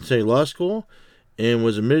University of Cincinnati Law School, and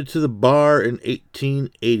was admitted to the bar in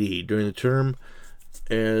 1880. During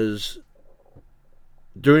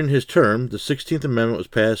his term, the 16th Amendment was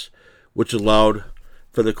passed, which allowed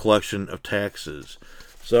for the collection of taxes.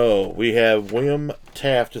 So we have William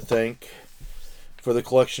Taft to thank for the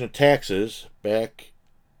collection of taxes back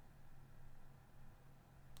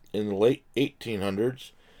in the late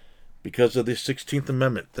 1800s because of the 16th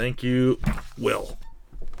Amendment. Thank you, Will.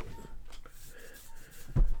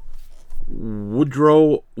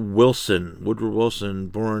 Woodrow Wilson,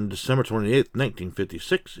 born December 28th,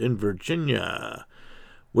 1956 in Virginia.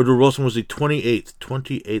 Woodrow Wilson was the 28th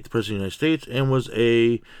President of the United States and was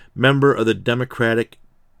a member of the Democratic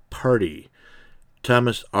Party.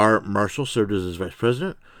 Thomas R. Marshall served as his vice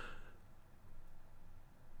president.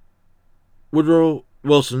 Woodrow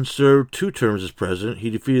Wilson served 2 terms as president. He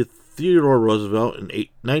defeated Theodore Roosevelt in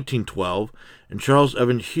 1912 and Charles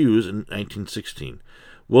Evan Hughes in 1916.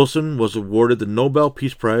 Wilson was awarded the Nobel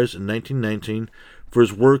Peace Prize in 1919 for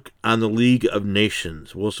his work on the League of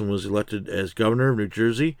Nations. Wilson was elected as governor of New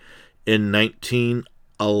Jersey in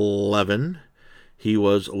 1911. He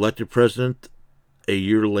was elected president a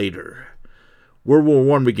year later. World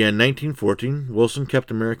War I began in 1914. Wilson kept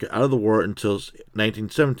America out of the war until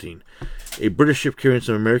 1917. A British ship carrying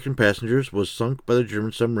some American passengers was sunk by the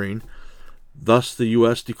German submarine Thus, the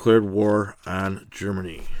U.S. declared war on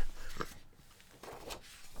Germany.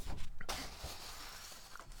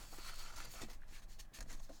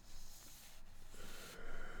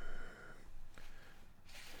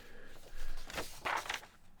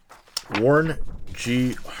 Warren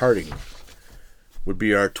G. Harding would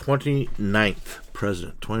be our 29th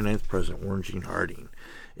president. Warren G. Harding.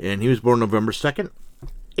 And he was born November 2nd,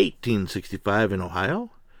 1865 in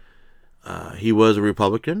Ohio. He was a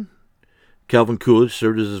Republican. Calvin Coolidge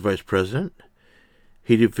served as his vice president.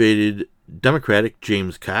 He defeated Democratic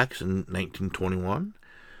James Cox in 1921.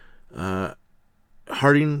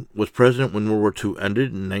 Harding was president when World War II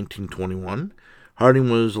ended in 1921. Harding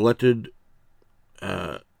was elected,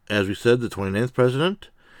 as we said, the 29th president.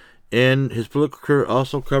 And his political career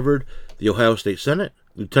also covered the Ohio State Senate,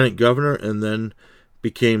 lieutenant governor, and then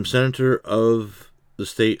became senator of the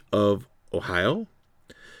state of Ohio.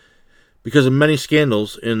 Because of many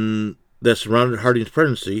scandals that surrounded Harding's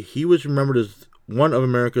presidency, he was remembered as one of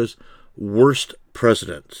America's worst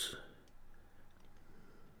presidents.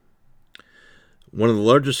 One of the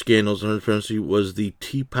largest scandals in his presidency was the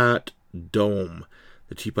Teapot Dome.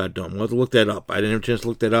 The Teapot Dome. We'll have to look that up. I didn't have a chance to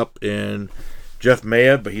look that up, and Jeff may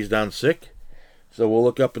have, but he's down sick. So we'll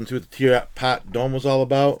look up and see what the Teapot Dome was all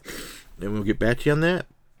about, and we'll get back to you on that.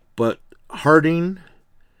 But Harding,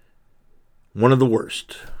 one of the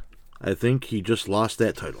worst. I think he just lost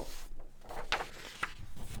that title.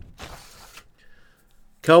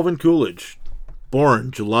 Calvin Coolidge,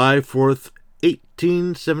 born July 4th,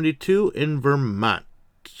 1872 in Vermont.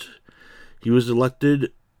 He was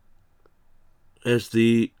elected as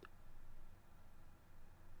the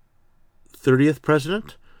 30th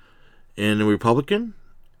president and a Republican.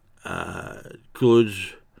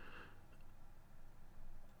 Coolidge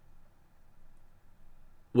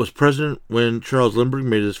was president when Charles Lindbergh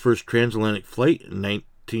made his first transatlantic flight in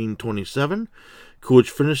 1927. Coolidge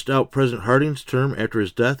finished out President Harding's term after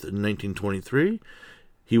his death in 1923.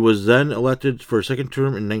 He was then elected for a second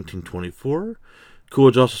term in 1924.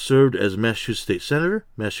 Coolidge also served as Massachusetts State Senator,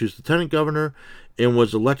 Massachusetts Lieutenant Governor, and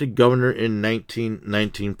was elected governor in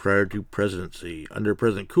 1919 prior to presidency. Under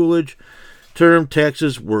President Coolidge, term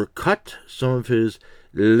taxes were cut. Some of his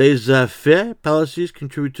laissez-faire policies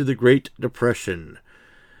contributed to the Great Depression.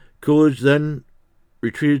 Coolidge then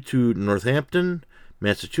retreated to Northampton,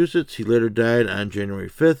 Massachusetts. He later died on January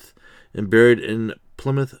 5th and buried in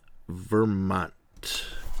Plymouth, Vermont.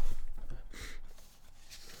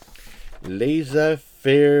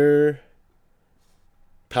 Laissez-faire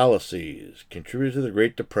policies contributed to the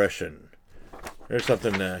Great Depression. There's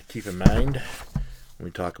something to keep in mind when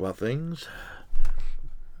we talk about things.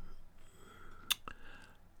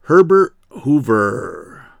 Herbert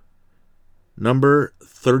Hoover, number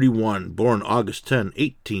 31, born August 10,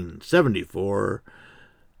 1874,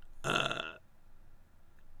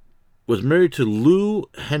 was married to Lou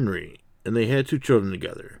Henry, and they had 2 children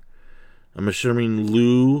together. I'm assuming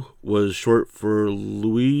Lou was short for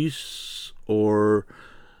Louise or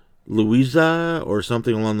Louisa or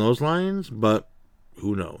something along those lines, but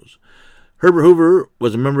who knows. Herbert Hoover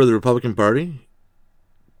was a member of the Republican Party,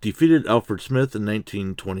 defeated Alfred Smith in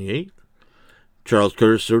 1928. Charles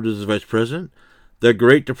Curtis served as his vice president. The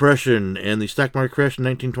Great Depression and the stock market crash in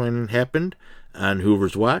 1929 happened on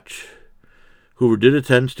Hoover's watch. Hoover did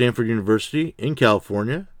attend Stanford University in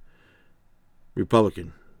California.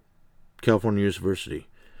 Republican. California University.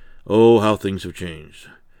 Oh, how things have changed.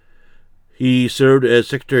 He served as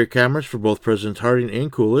Secretary of Commerce for both Presidents Harding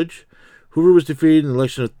and Coolidge. Hoover was defeated in the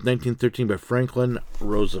election of 1913 by Franklin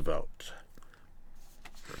Roosevelt.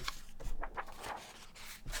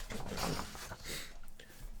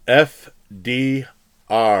 FDR.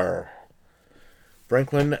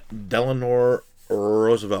 Franklin Delano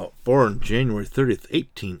Roosevelt, born January 30th,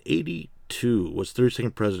 1882, was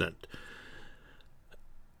 32nd president.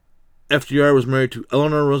 FDR was married to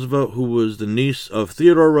Eleanor Roosevelt, who was the niece of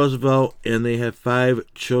Theodore Roosevelt, and they had 5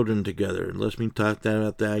 children together. Let me talk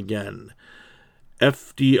about that again.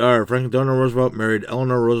 FDR, Franklin Delano Roosevelt, married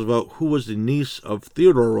Eleanor Roosevelt, who was the niece of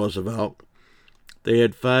Theodore Roosevelt. They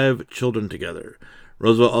had 5 children together.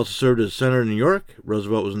 Roosevelt also served as senator in New York.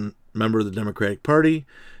 Roosevelt was a member of the Democratic Party,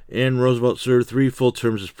 and Roosevelt served 3 full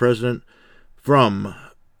terms as president from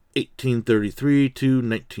 1833 to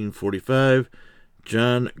 1945.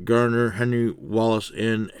 John Garner, Henry Wallace,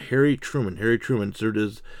 and Harry Truman. Harry Truman served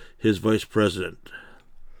as his vice president.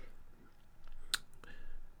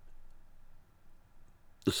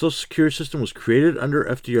 The Social Security system was created under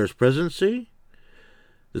FDR's presidency.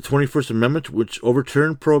 The 21st Amendment, which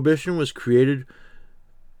overturned Prohibition, was created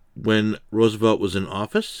when Roosevelt was in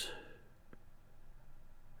office.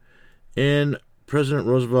 And President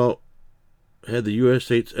Roosevelt had the U.S.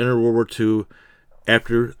 States enter World War II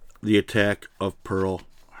after the attack of Pearl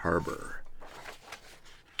Harbor?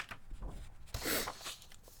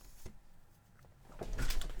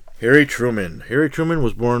 Harry Truman. Harry Truman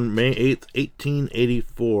was born May 8th,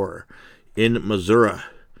 1884 in Missouri.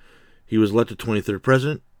 He was elected 23rd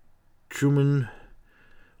president. Truman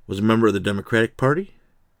was a member of the Democratic Party.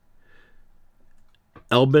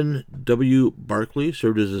 Alben W. Barkley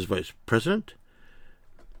served as his vice president.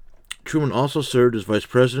 Truman also served as vice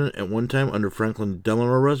president at one time under Franklin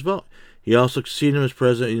Delano Roosevelt. He also succeeded him as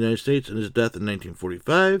president of the United States in his death in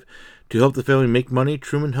 1945. To help the family make money,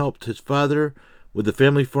 Truman helped his father with the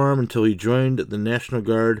family farm until he joined the National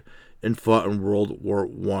Guard and fought in World War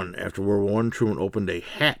I. After World War I, Truman opened a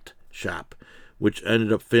hat shop, which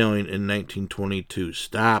ended up failing in 1922.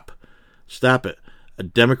 Stop it. A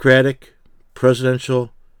Democratic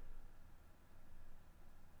presidential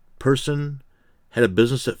person had a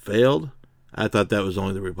business that failed? I thought that was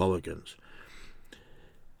only the Republicans.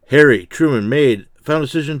 Harry Truman found a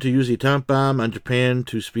decision to use the atomic bomb on Japan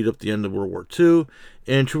to speed up the end of World War II,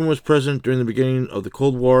 and Truman was president during the beginning of the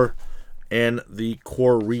Cold War and the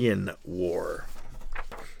Korean War.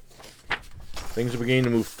 Things are beginning to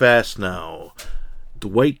move fast now.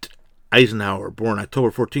 Dwight Eisenhower, born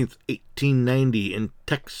October 14th, 1890 in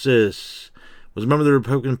Texas, was a member of the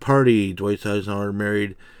Republican Party. Dwight Eisenhower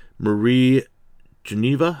married Marie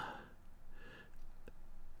Geneva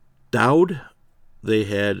Dowd. They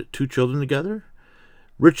had 2 children together.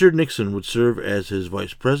 Richard Nixon would serve as his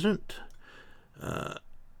vice president.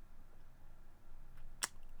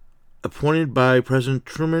 Appointed by President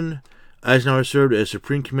Truman, Eisenhower served as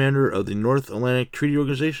Supreme Commander of the North Atlantic Treaty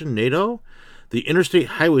Organization, NATO. The interstate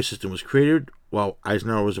highway system was created while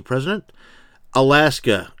Eisenhower was the president.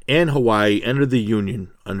 Alaska and Hawaii entered the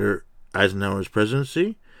Union under Eisenhower's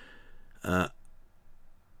presidency.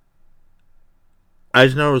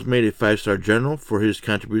 Eisenhower was made a 5-star general for his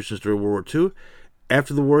contributions during World War II.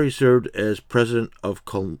 After the war, he served as president of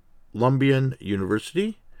Columbian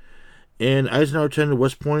University. And Eisenhower attended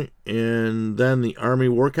West Point and then the Army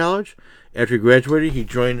War College. After he graduated, he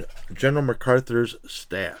joined General MacArthur's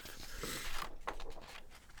staff.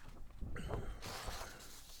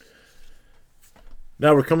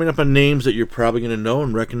 Now we're coming up on names that you're probably going to know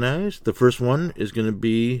and recognize. The first one is going to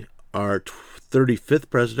be our 35th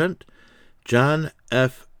president, John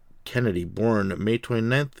F. Kennedy, born May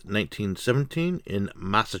 29th, 1917 in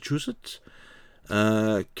Massachusetts.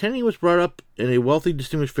 Kennedy was brought up in a wealthy,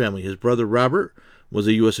 distinguished family. His brother Robert was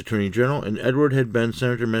a U.S. Attorney General, and Edward had been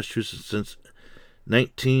Senator of Massachusetts since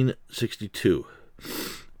 1962.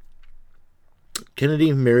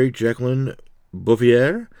 Kennedy married Jacqueline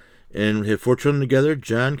Bouvier and had 4 children together: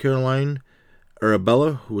 John, Caroline,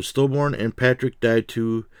 Arabella, who was stillborn, and Patrick died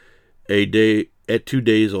at 2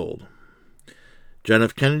 days old. John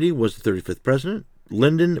F. Kennedy was the 35th president.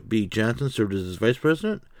 Lyndon B. Johnson served as his vice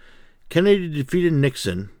president. Kennedy defeated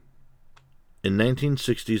Nixon in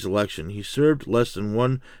 1960's election. He served less than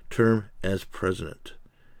 1 term as president.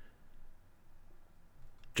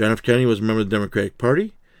 John F. Kennedy was a member of the Democratic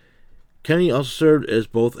Party. Kennedy also served as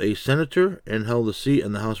both a senator and held a seat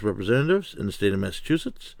in the House of Representatives in the state of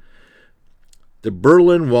Massachusetts. The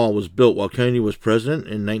Berlin Wall was built while Kennedy was president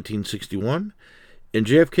in 1961, and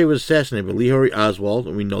JFK was assassinated by Lee Harvey Oswald,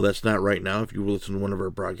 and we know that's not right now if you listen to one of our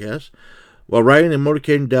broadcasts, while riding and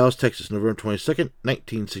motorcade in Dallas, Texas, November 22nd,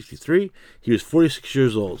 1963. He was 46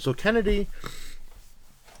 years old. So Kennedy,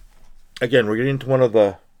 again, we're getting into one of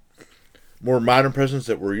the more modern presidents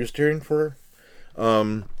that we're used to hearing for,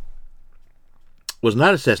 was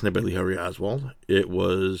not assassinated by Lee Harvey Oswald.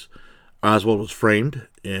 Oswald was framed,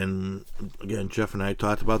 and again, Jeff and I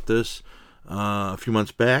talked about this a few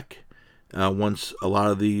months back. Once a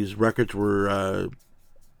lot of these records were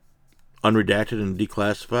unredacted and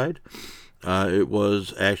declassified, it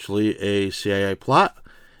was actually a CIA plot,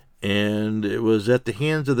 and it was at the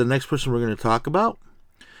hands of the next person we're going to talk about,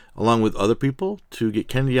 along with other people, to get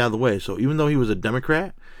Kennedy out of the way. So even though he was a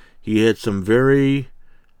Democrat, he had some very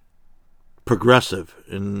progressive,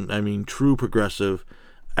 and I mean true progressive,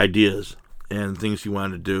 ideas and things he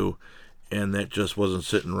wanted to do, and that just wasn't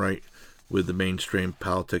sitting right with the mainstream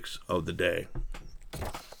politics of the day.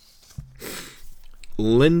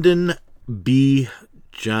 Lyndon B.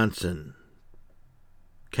 Johnson,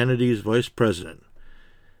 Kennedy's vice president,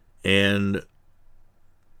 and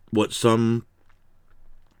what some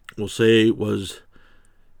will say was,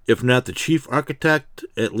 if not the chief architect,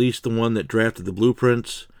 at least the one that drafted the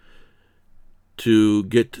blueprints to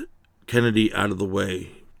get Kennedy out of the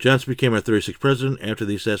way. Johnson became our 36th president after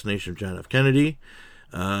the assassination of John F. Kennedy.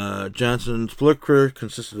 Johnson's political career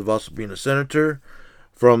consisted of also being a senator,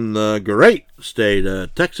 from the great state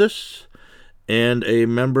of Texas and a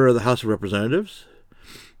member of the House of Representatives.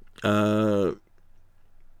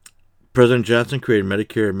 President Johnson created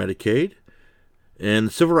Medicare and Medicaid, and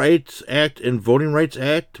the Civil Rights Act and Voting Rights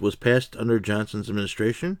Act was passed under Johnson's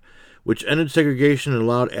administration, which ended segregation and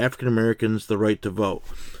allowed African Americans the right to vote.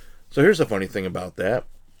 So here's the funny thing about that.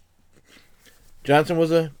 Johnson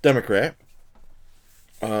was a Democrat.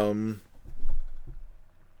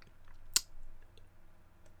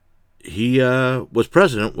 He was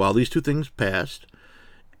president while these two things passed,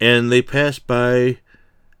 and they passed by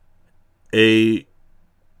a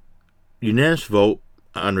unanimous vote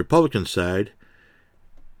on the Republican side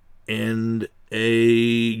and a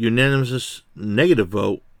unanimous negative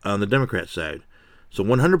vote on the Democrat side. So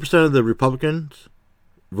 100% of the Republicans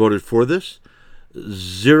voted for this.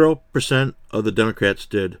 0% of the Democrats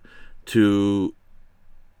did to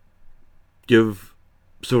give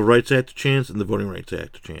Civil Rights Act a chance and the Voting Rights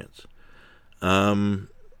Act a chance.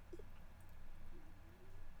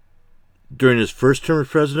 During his first term as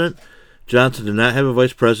president, Johnson did not have a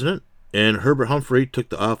vice president, and Herbert Humphrey took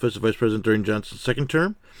the office of vice president during Johnson's second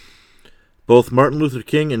term. Both Martin Luther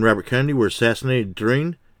King and Robert Kennedy were assassinated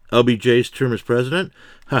during LBJ's term as president.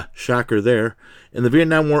 Shocker there. And the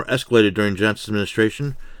Vietnam War escalated during Johnson's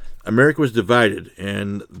administration. America was divided,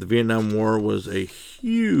 and the Vietnam War was a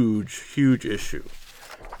huge, huge issue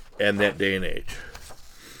in that day and age.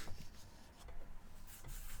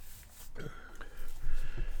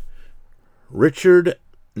 Richard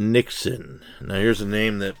Nixon. Now here's a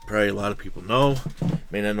name that probably a lot of people know.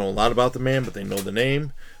 May not know a lot about the man, but they know the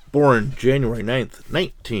name. Born January 9th,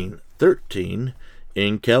 1913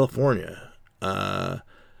 in California.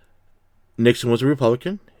 Nixon was a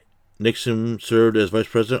Republican. Nixon served as vice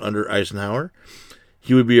president under Eisenhower.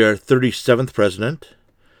 He would be our 37th president.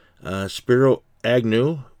 Spiro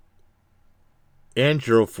Agnew and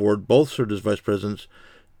Gerald Ford both served as vice presidents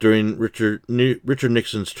during Richard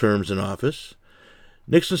Nixon's terms in office.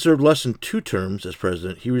 Nixon served less than 2 terms as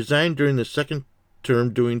president. He resigned during the second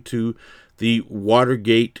term due to the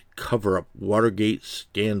Watergate cover-up, Watergate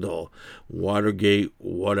scandal, Watergate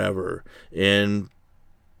whatever. And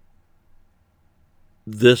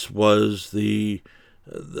this was the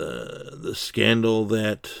scandal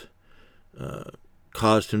that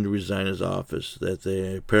caused him to resign his office. That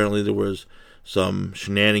apparently there was some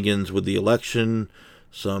shenanigans with the election,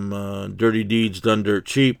 some dirty deeds done dirt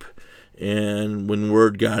cheap, and when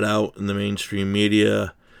word got out in the mainstream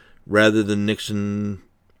media, rather than Nixon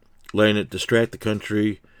letting it distract the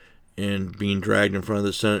country and being dragged in front of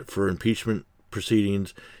the Senate for impeachment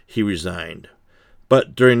proceedings, he resigned.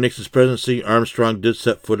 But during Nixon's presidency, Armstrong did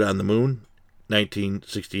set foot on the moon,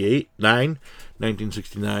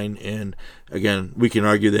 1969, and again, we can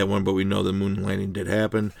argue that one, but we know the moon landing did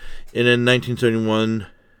happen. And in 1971,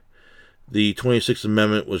 the 26th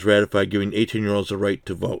Amendment was ratified, giving 18-year-olds the right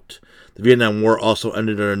to vote. The Vietnam War also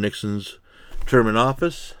ended under Nixon's term in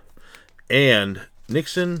office, and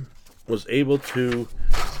Nixon was able to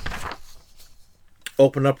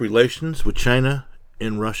open up relations with China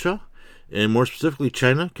and Russia, and more specifically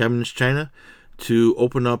China, Communist China, to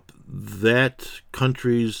open up that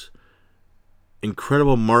country's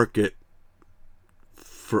incredible market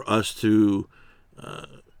for us to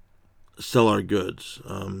sell our goods.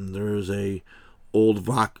 There is a old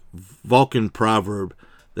Vulcan proverb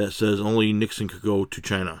that says only Nixon could go to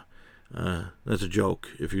China. That's a joke.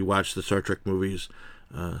 If you watch the Star Trek movies,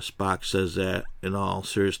 Spock says that in all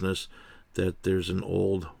seriousness, that there's an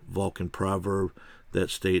old Vulcan proverb that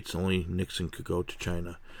states only Nixon could go to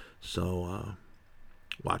China. So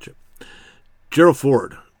watch it. Gerald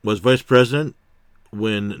Ford was vice president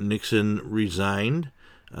when Nixon resigned.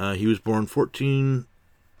 He was born 14th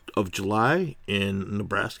of July in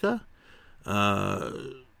Nebraska.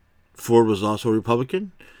 Ford was also a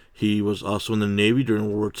Republican. He was also in the Navy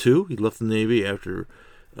during World War II. He left the Navy after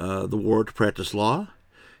the war to practice law.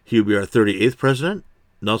 He would be our 38th president.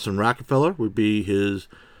 Nelson Rockefeller would be his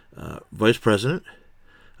vice president.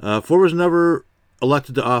 Ford was never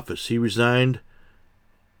elected to office. He resigned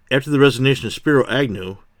after the resignation of Spiro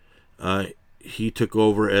Agnew. He took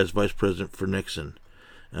over as vice president for Nixon.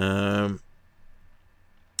 One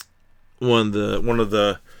of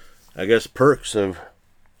the I guess perks of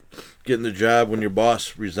getting the job when your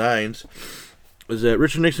boss resigns is that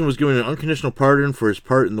Richard Nixon was given an unconditional pardon for his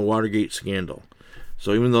part in the Watergate scandal.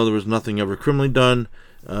 So even though there was nothing ever criminally done,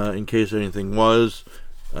 in case anything was,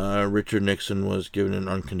 Richard Nixon was given an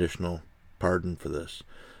unconditional pardon for this.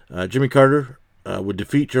 Jimmy Carter would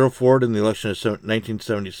defeat Gerald Ford in the election of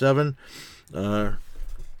 1977.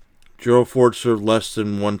 Gerald Ford served less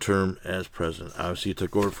than 1 term as president. Obviously, he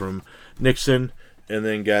took over from Nixon, and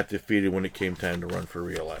then got defeated when it came time to run for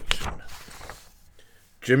re-election.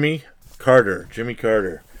 Jimmy Carter.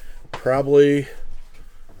 Probably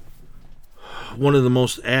one of the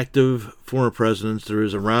most active former presidents there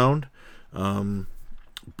is around.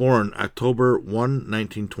 Born October 1,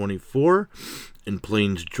 1924 in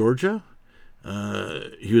Plains, Georgia.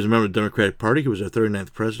 He was a member of the Democratic Party. He was our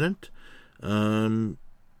 39th president. One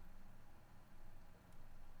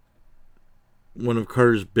of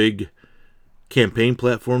Carter's big campaign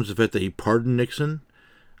platforms, the fact that he pardoned Nixon,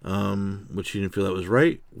 which he didn't feel that was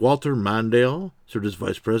right. Walter Mondale served as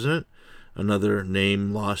vice president, another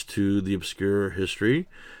name lost to the obscure history.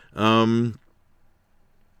 Jimmy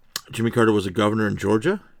Carter was a governor in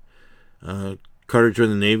Georgia. Carter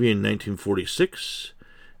joined the Navy in 1946.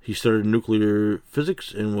 He started nuclear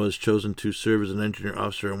physics and was chosen to serve as an engineer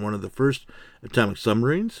officer on one of the first atomic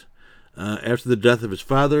submarines. After the death of his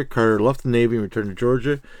father, Carter left the Navy and returned to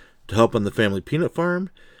Georgia to help on the family peanut farm.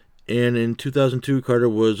 And in 2002, Carter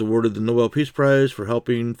was awarded the Nobel Peace Prize for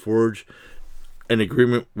helping forge an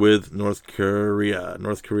agreement with North Korea.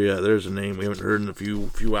 There's a name we haven't heard in a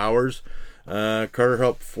few hours. Carter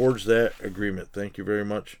helped forge that agreement. Thank you very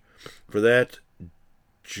much for that,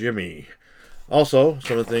 Jimmy. Also,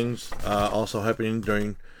 some of the things also happening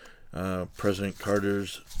during President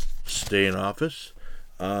Carter's stay in office.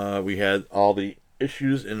 We had all the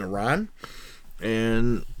issues in Iran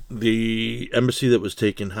and the embassy that was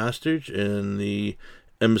taken hostage and the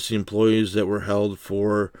embassy employees that were held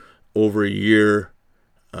for over a year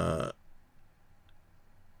by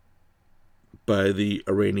the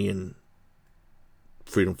Iranian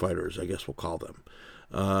freedom fighters, I guess we'll call them.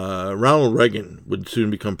 Ronald Reagan would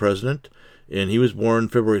soon become president, and he was born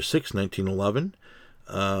February 6,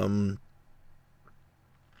 1911.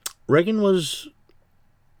 Reagan was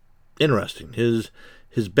interesting. His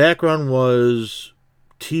background was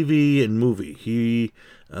TV and movie. He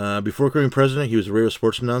before becoming president, he was a radio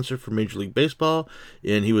sports announcer for Major League Baseball,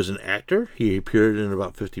 and he was an actor. He appeared in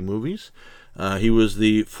about 50 movies. He was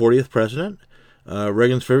the 40th president.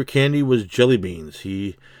 Reagan's favorite candy was jelly beans.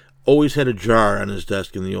 He always had a jar on his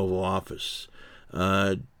desk in the Oval Office.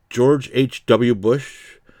 George H.W.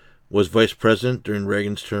 Bush was vice president during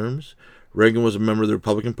Reagan's terms. Reagan was a member of the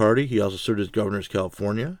Republican Party. He also served as governor of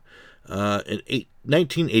California. In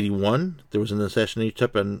 1981, there was an assassination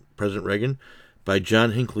attempt on President Reagan by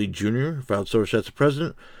John Hinckley Jr., who fired several shots at the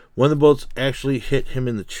president. One of the bullets actually hit him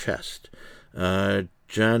in the chest.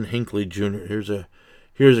 John Hinckley Jr., here's a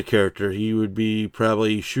character. He would be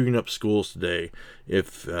probably shooting up schools today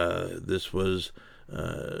if this was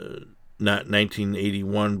not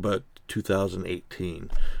 1981, but 2018.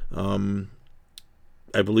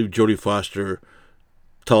 I believe Jodie Foster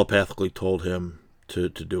telepathically told him to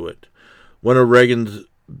do it. One of Reagan's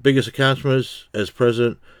biggest accomplishments as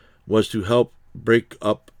president was to help break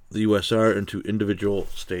up the USSR into individual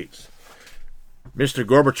states. Mr.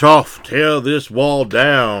 Gorbachev, tear this wall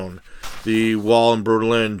down. The wall in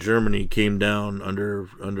Berlin, Germany, came down under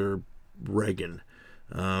Reagan.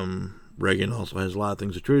 Reagan also has a lot of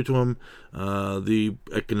things attributed to him. The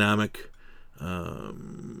economic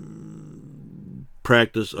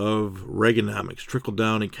practice of Reaganomics,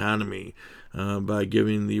 trickle-down economy. By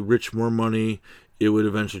giving the rich more money, it would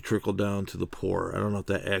eventually trickle down to the poor. I don't know if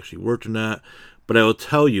that actually worked or not, but I will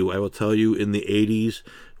tell you, in the 80s,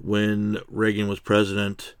 when Reagan was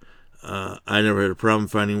president, I never had a problem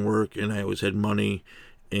finding work, and I always had money,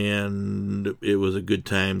 and it was a good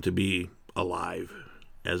time to be alive,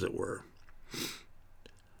 as it were.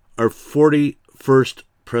 Our 41st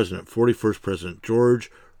president,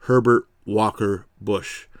 George Herbert Walker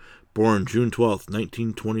Bush, born June 12th,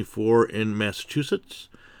 1924 in Massachusetts.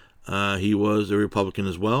 He was a Republican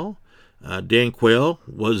as well. Dan Quayle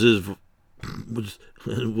was his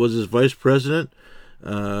vice president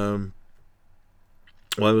while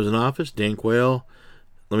he was in office. Dan Quayle,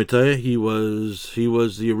 let me tell you, he was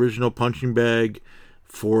the original punching bag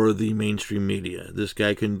for the mainstream media. This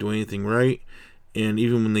guy couldn't do anything right, and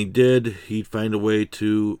even when they did, he'd find a way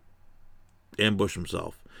to ambush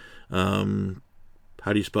himself.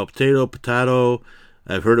 How do you spell potato? Potato.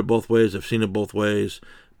 I've heard it both ways. I've seen it both ways.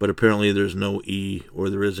 But apparently there's no E, or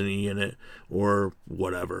there is an E in it, or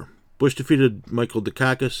whatever. Bush defeated Michael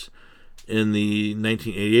Dukakis in the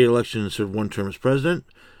 1988 election and served one term as president.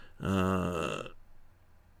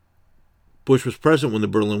 Bush was president when the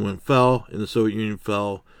Berlin Wall fell, and the Soviet Union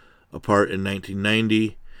fell apart in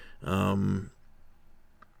 1990.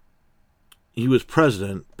 He was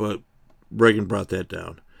president, but Reagan brought that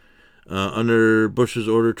down. Under Bush's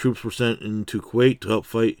order, troops were sent into Kuwait to help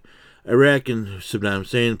fight Iraq and Saddam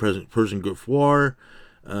Hussein, Persian Gulf War.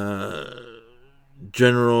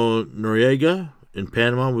 General Noriega in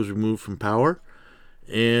Panama was removed from power.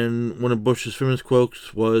 And one of Bush's famous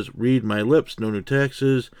quotes was, "Read my lips, no new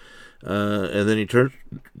taxes." And then he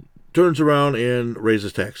turns around and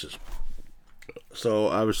raises taxes. So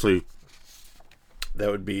obviously, that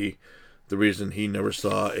would be the reason he never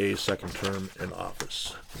saw a second term in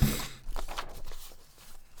office.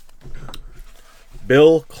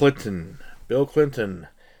 Bill Clinton. Bill Clinton,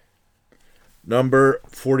 number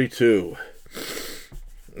 42.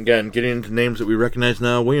 Again, getting into names that we recognize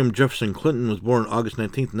now. William Jefferson Clinton was born August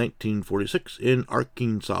 19th, 1946 in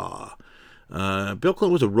Arkansas. Bill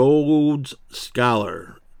Clinton was a Rhodes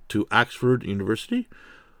Scholar to Oxford University.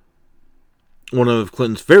 One of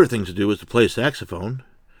Clinton's favorite things to do was to play saxophone.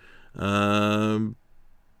 Married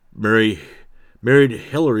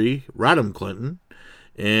Hillary Rodham Clinton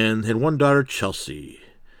and had one daughter, Chelsea.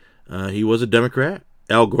 He was a Democrat.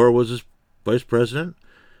 Al Gore was his vice president.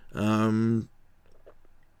 Not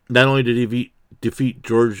only did he defeat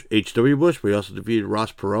George H.W. Bush, but he also defeated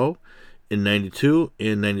Ross Perot in 92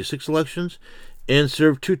 and 96 elections and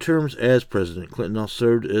served 2 terms as president. Clinton also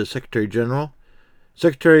served as Secretary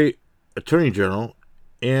Attorney General,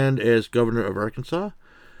 and as governor of Arkansas.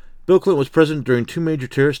 Bill Clinton was president during 2 major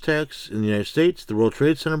terrorist attacks in the United States, the World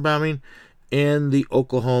Trade Center bombing and the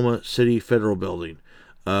Oklahoma City Federal Building.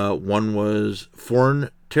 One was foreign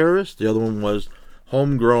terrorists, the other one was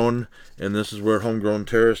homegrown, and this is where homegrown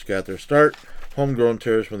terrorists got their start. Homegrown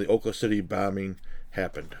terrorists when the Oklahoma City bombing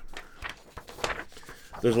happened.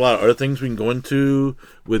 There's a lot of other things we can go into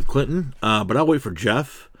with Clinton, but I'll wait for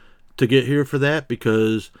Jeff to get here for that,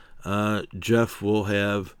 because Jeff will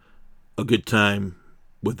have a good time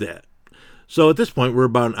with that. So at this point, we're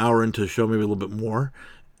about an hour into the show, maybe a little bit more,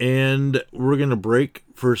 and we're going to break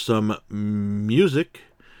for some music.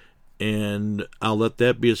 And I'll let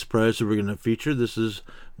that be a surprise that we're going to feature. This is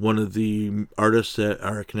one of the artists that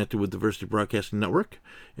are connected with Diversity Broadcasting Network,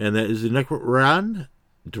 and that is the network we're on,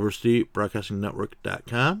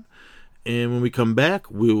 diversitybroadcastingnetwork.com. And when we come back,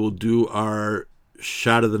 we will do our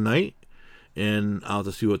shot of the night, and I'll have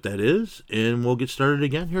to see what that is, and we'll get started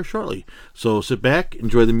again here shortly. So sit back,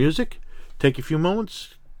 enjoy the music, take a few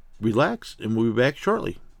moments, relax, and we'll be back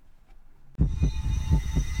shortly.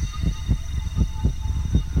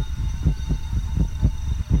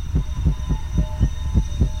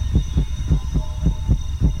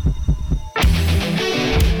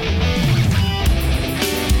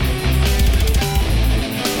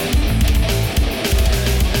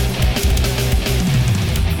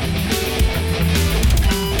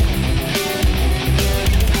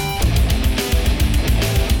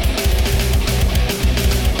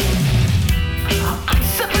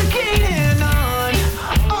 Suffocating on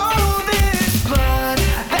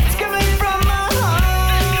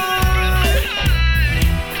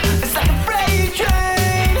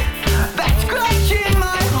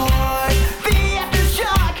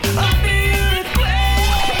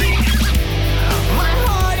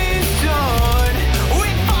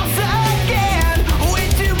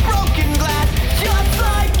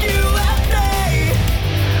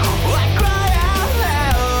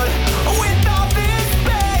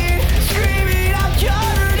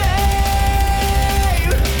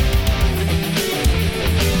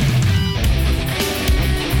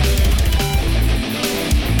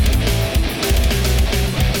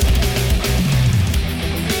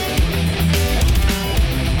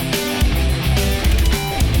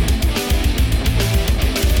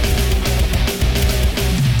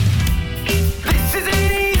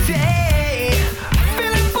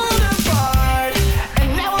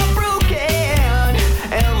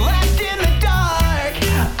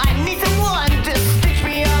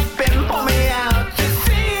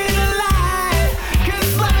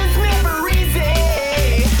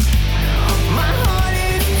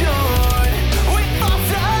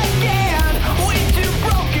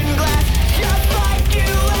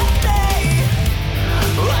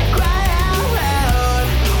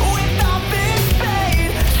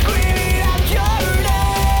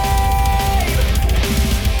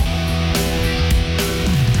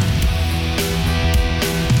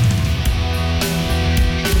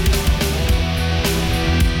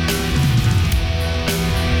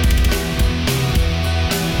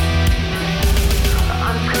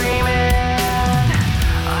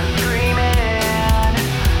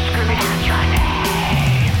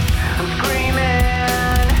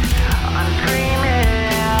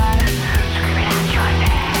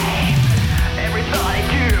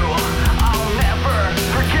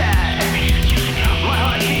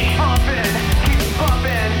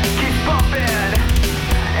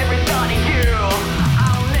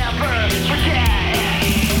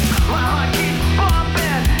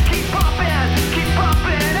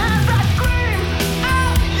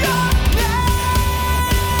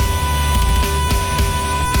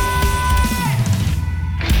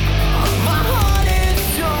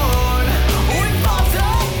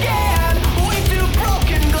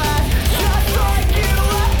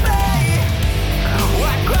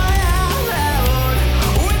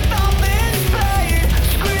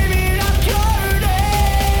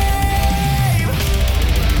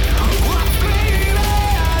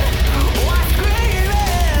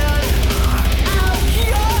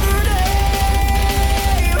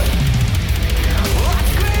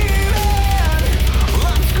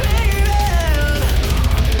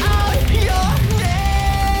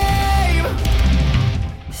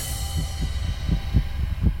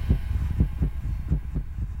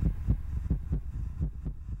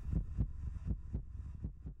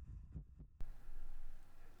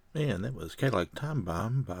And that was Cadillac Time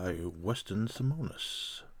Bomb by Weston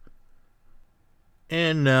Simonis.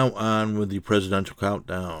 And now on with the presidential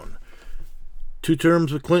countdown. 2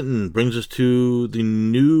 terms with Clinton brings us to the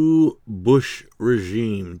new Bush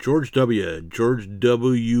regime. George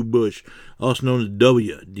W. Bush, also known as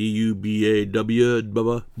W, D-U-B-A-W,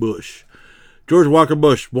 Bubba Bush. George Walker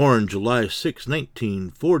Bush, born July 6,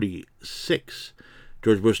 1946.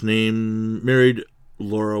 George Bush married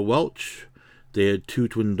Laura Welch. They had 2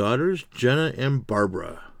 twin daughters, Jenna and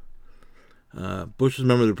Barbara. Bush was a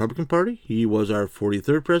member of the Republican Party. He was our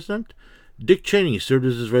 43rd president. Dick Cheney served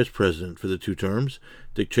as his vice president for the 2 terms.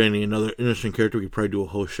 Dick Cheney, another interesting character we could probably do a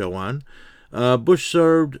whole show on. Bush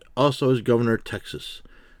served also as governor of Texas.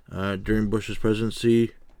 During Bush's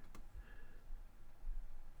presidency,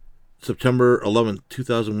 September 11th,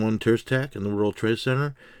 2001 terrorist attack in the World Trade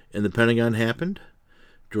Center and the Pentagon happened.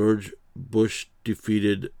 George Bush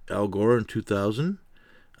defeated Al Gore in 2000.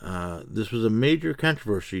 This was a major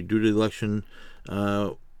controversy due to the election.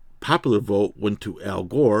 Popular vote went to Al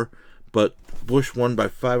Gore, but Bush won by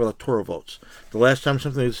 5 electoral votes. The last time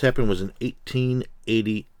something like this happened was in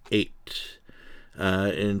 1888.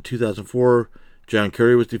 In 2004, John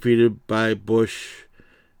Kerry was defeated by Bush,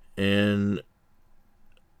 and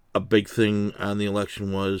a big thing on the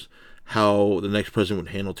election was how the next president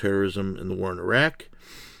would handle terrorism in the war in Iraq.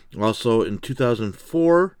 Also, in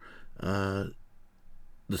 2004, the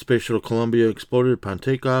Space Shuttle Columbia exploded upon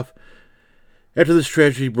takeoff. After this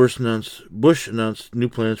tragedy, Bush announced new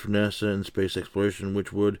plans for NASA and space exploration,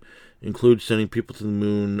 which would include sending people to the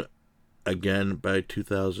moon again by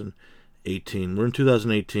 2018. We're in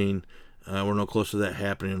 2018. We're no closer to that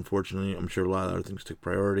happening, unfortunately. I'm sure a lot of other things took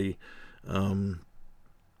priority,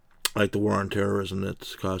 like the war on terrorism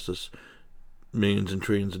that's cost us millions and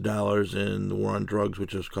trillions of dollars, and the war on drugs,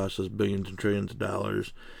 which has cost us billions and trillions of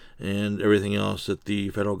dollars, and everything else that the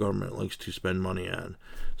federal government likes to spend money on.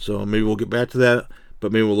 So maybe we'll get back to that,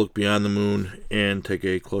 but maybe we'll look beyond the moon and take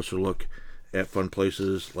a closer look at fun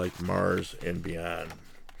places like Mars and beyond.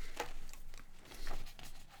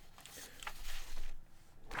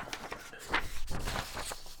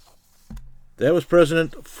 That was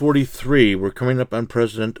President 43. We're coming up on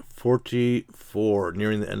President 44,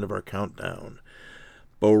 nearing the end of our countdown.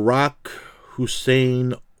 Barack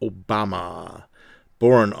Hussein Obama,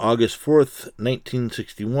 born August 4th,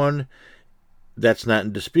 1961. That's not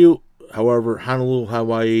in dispute. However, Honolulu,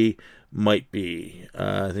 Hawaii might be.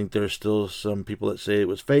 I think there's still some people that say it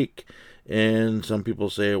was fake, and some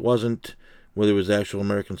people say it wasn't. Whether it was actual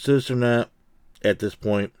American citizen or not, at this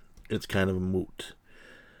point, it's kind of a moot.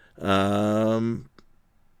 President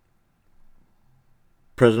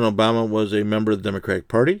Obama was a member of the Democratic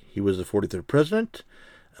Party. He was the 43rd president.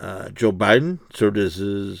 Joe Biden served as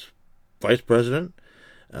his vice president.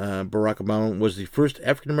 Barack Obama was the first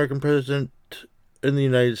African-American president in the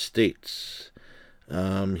United States.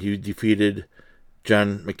 He defeated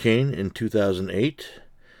John McCain in 2008,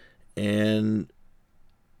 and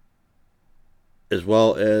as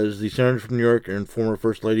well as the senator from New York and former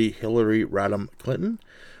First Lady Hillary Rodham Clinton.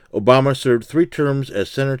 Obama served 3 terms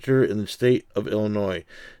as senator in the state of Illinois.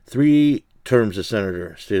 3 terms as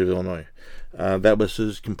senator, state of Illinois. That was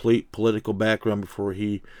his complete political background before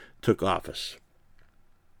he took office.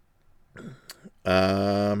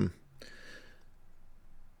 During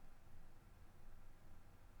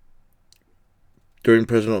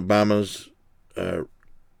President Obama's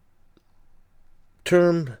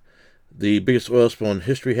term, the biggest oil spill in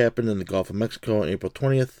history happened in the Gulf of Mexico on April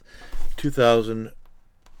 20th,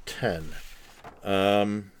 2010.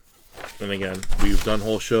 And again, we've done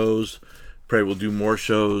whole shows. Probably we'll do more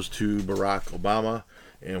shows to Barack Obama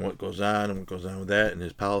and what goes on with that and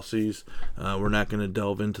his policies. We're not going to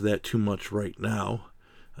delve into that too much right now.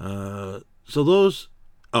 And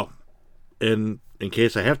in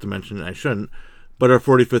case I have to mention it, I shouldn't, but our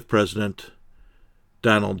 45th president,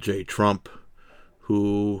 Donald J. Trump,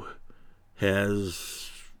 who has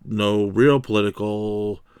no real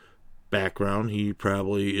political background. He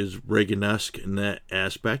probably is Reagan-esque in that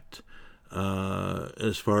aspect,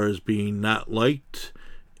 as far as being not liked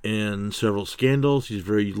in several scandals. He's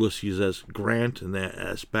very Ulysses S. Grant in that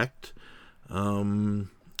aspect.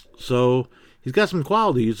 So he's got some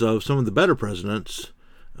qualities of some of the better presidents,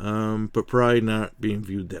 but probably not being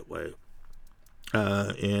viewed that way.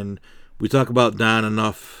 And we talk about Don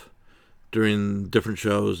enough during different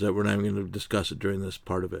shows that we're not even going to discuss it during this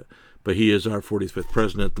part of it. But he is our 45th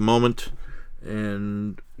president at the moment,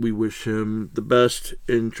 and we wish him the best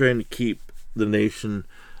in trying to keep the nation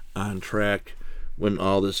on track when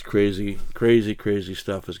all this crazy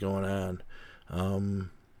stuff is going on.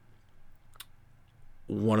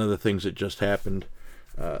 One of the things that just happened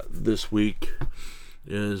this week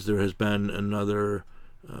is there has been another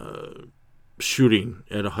shooting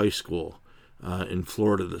at a high school in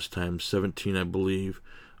Florida this time. 17, I believe,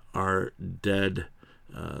 are dead.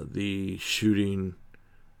 The shooting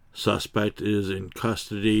suspect is in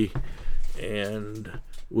custody, and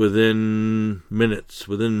within minutes,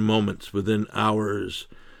 within moments, within hours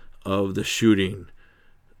of the shooting,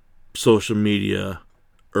 social media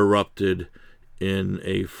erupted in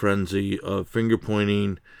a frenzy of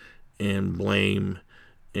finger-pointing and blame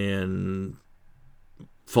and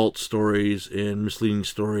false stories and misleading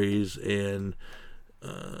stories and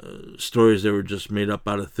stories that were just made up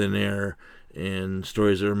out of thin air and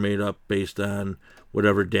stories that are made up based on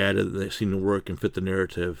whatever data that they seem to work and fit the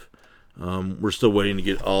narrative. We're still waiting to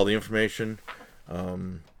get all the information.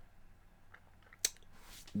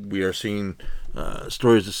 We are seeing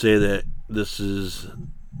stories that say that this is,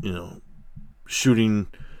 shooting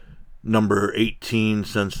number 18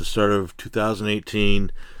 since the start of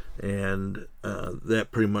 2018, and that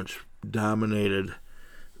pretty much dominated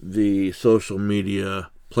the social media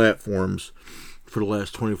platforms for the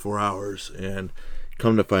last 24 hours. And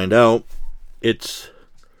come to find out, it's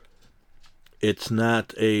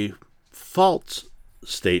not a false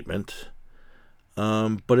statement,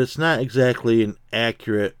 but it's not exactly an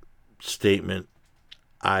accurate statement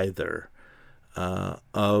either.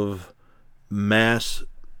 Of mass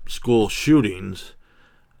school shootings,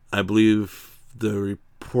 I believe the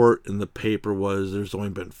report in the paper was there's only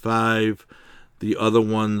been 5. The other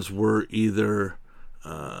ones were either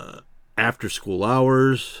after school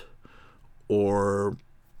hours or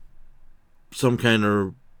some kind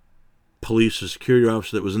of police or security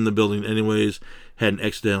officer that was in the building anyways had an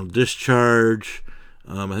accidental discharge.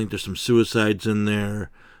 I think there's some suicides in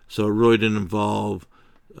there. So it really didn't involve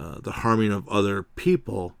the harming of other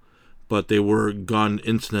people, but they were gun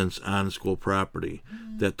incidents on school property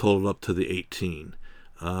that totaled up to the 18.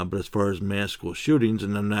 But as far as mass school shootings,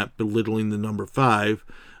 and I'm not belittling the number 5,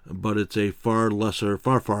 but it's a far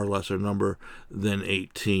lesser number than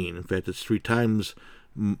 18. In fact, it's 3 times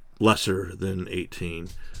lesser than 18.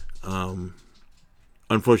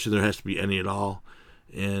 Unfortunately, there has to be any at all.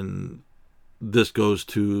 And this goes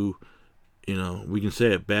to, we can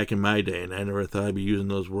say it, back in my day, and I never thought I'd be using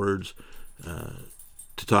those words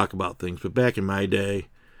to talk about things, but back in my day,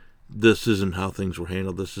 this isn't how things were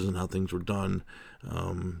handled. This isn't how things were done.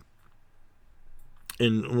 And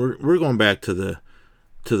we're going back to the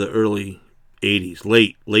early 80s,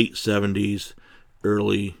 late 70s,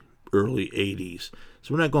 early 80s.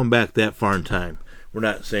 So we're not going back that far in time. We're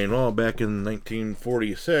not saying, back in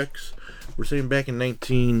 1946. We're saying back in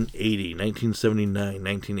 1980, 1979,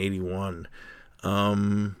 1981.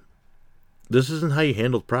 This isn't how you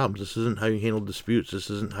handled problems. This isn't how you handled disputes. This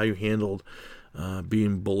isn't how you handled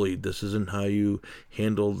being bullied. This isn't how you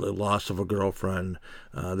handled the loss of a girlfriend.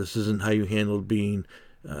 This isn't how you handled being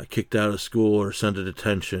kicked out of school or sent to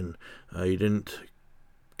detention. You didn't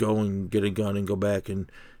go and get a gun and go back and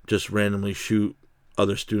just randomly shoot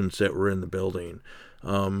other students that were in the building.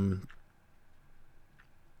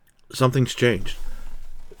 Something's changed.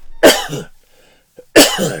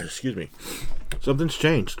 Excuse me. Something's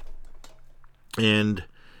changed. And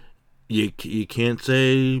you can't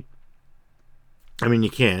say, you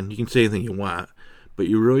can say anything you want, but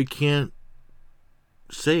you really can't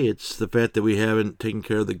say it's the fact that we haven't taken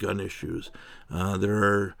care of the gun issues. There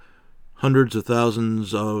are hundreds of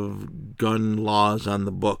thousands of gun laws on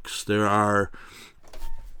the books. There's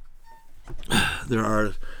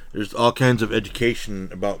all kinds of education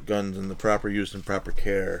about guns and the proper use and proper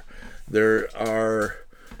care. There are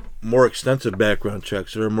more extensive background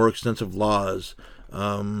checks. There are more extensive laws.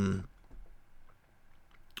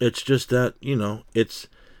 It's just that, it's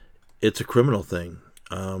a criminal thing.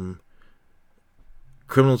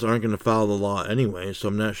 Criminals aren't going to follow the law anyway, so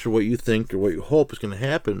I'm not sure what you think or what you hope is going to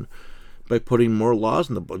happen by putting more laws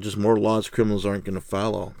in the book. Just more laws criminals aren't going to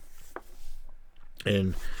follow.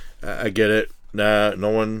 And I get it. No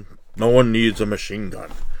one needs a machine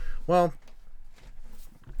gun. Well,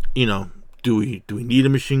 do we need a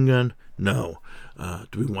machine gun? No.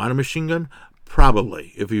 Do we want a machine gun?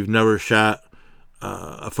 Probably. If you've never shot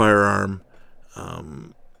a firearm,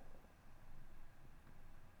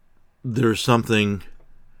 there's something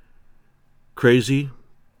crazy,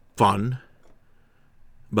 fun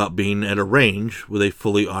about being at a range with a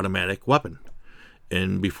fully automatic weapon.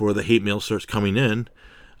 And before the hate mail starts coming in,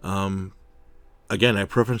 again, I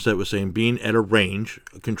preference that with saying being at a range,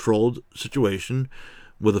 a controlled situation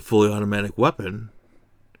with a fully automatic weapon,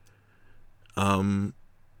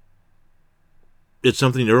 it's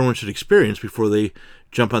something everyone should experience before they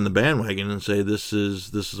jump on the bandwagon and say this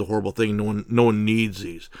is a horrible thing. No one needs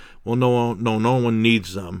these. Well, no one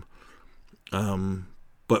needs them,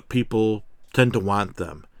 but people tend to want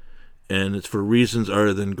them, and it's for reasons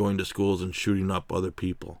other than going to schools and shooting up other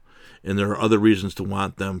people. And there are other reasons to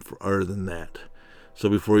want them other than that. So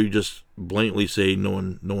before you just blatantly say no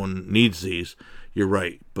one needs these, you're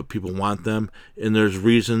right. But people want them, and there's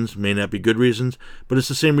reasons, may not be good reasons, but it's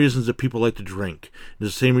the same reasons that people like to drink.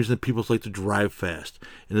 It's the same reason that people like to drive fast.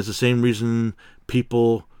 And it's the same reason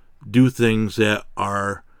people do things that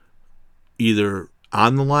are either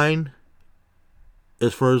on the line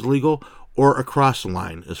as far as legal or across the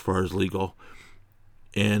line as far as legal.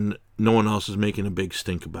 And no one else is making a big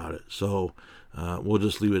stink about it. So we'll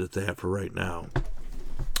just leave it at that for right now.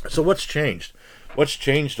 So what's changed? What's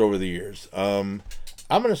changed over the years? I'm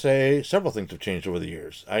going to say several things have changed over the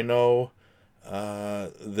years. I know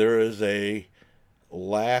there is a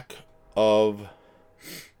lack of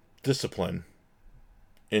discipline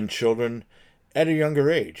in children at a younger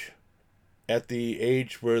age. At the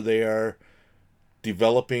age where they are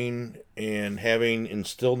developing and having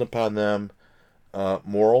instilled upon them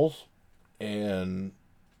morals and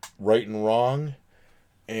right and wrong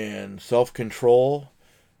and self-control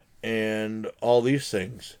and all these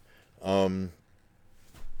things. And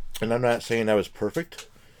I'm not saying I was perfect,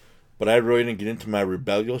 but I really didn't get into my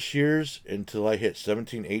rebellious years until I hit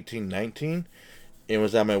 17, 18, 19 and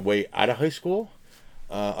was on my way out of high school.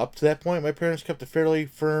 Up to that point, my parents kept a fairly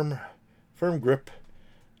firm grip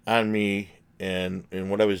on me and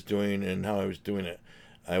what I was doing and how I was doing it.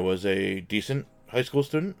 I was a decent high school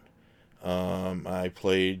student. I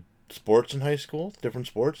played sports in high school, different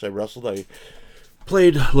sports. I wrestled. I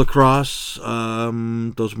played lacrosse.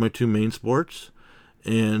 Those were my two main sports.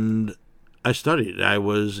 And I studied. I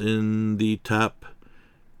was in the top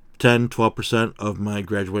 10, 12% of my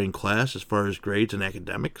graduating class as far as grades and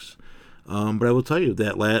academics. But I will tell you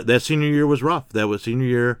that senior year was rough. That was senior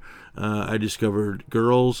year. I discovered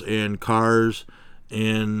girls and cars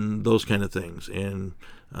and those kind of things. And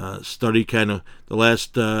study kind of, the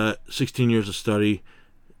last 16 years of study,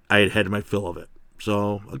 I had my fill of it.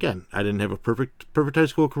 So, again, I didn't have a perfect high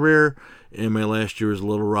school career, and my last year was a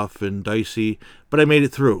little rough and dicey, but I made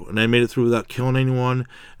it through, and I made it through without killing anyone.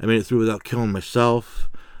 I made it through without killing myself,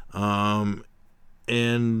 and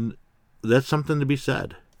that's something to be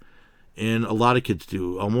said. And a lot of kids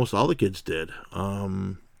do. Almost all the kids did.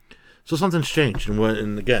 So something's changed,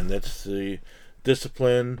 and again, that's the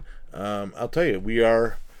discipline. I'll tell you, we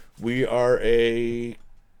are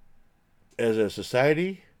as a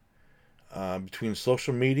society, between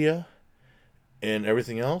social media and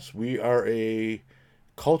everything else, we are a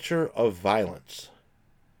culture of violence.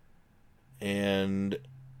 And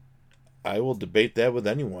I will debate that with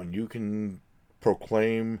anyone. You can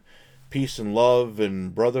proclaim peace and love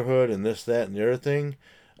and brotherhood and this, that, and the other thing.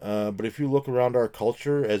 But if you look around our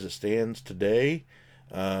culture as it stands today,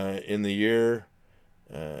 in the year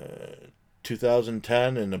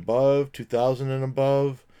 2010 and above, 2000 and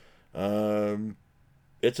above,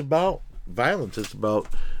 it's about violence. It's about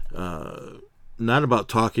not about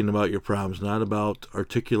talking about your problems, not about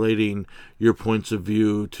articulating your points of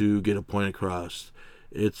view to get a point across.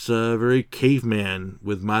 It's very caveman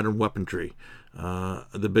with modern weaponry.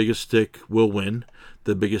 The biggest stick will win.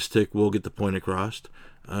 The biggest stick will get the point across.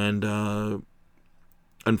 And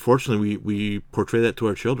unfortunately, we portray that to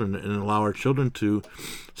our children and allow our children to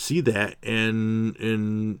see that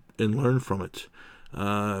and learn from it.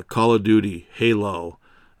 Call of Duty, Halo,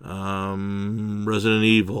 Resident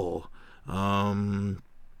Evil,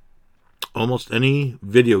 almost any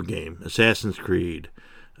video game, Assassin's Creed,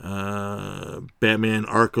 Batman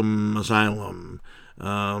Arkham Asylum.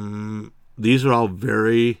 These are all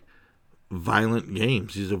very violent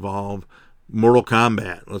games. These involve Mortal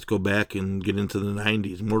Kombat. Let's go back and get into the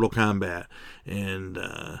 90s. Mortal Kombat. And,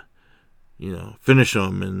 finish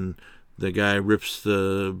them. And the guy rips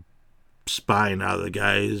the spine out of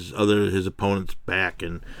his opponent's back.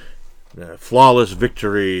 And flawless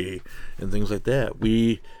victory. And things like that.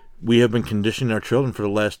 We have been conditioning our children for the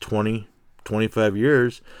last 20, 25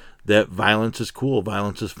 years that violence is cool,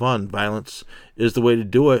 violence is fun, violence is the way to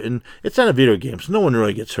do it. And it's not a video game, so no one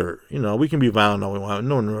really gets hurt. We can be violent all we want,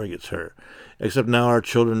 no one really gets hurt. Except now our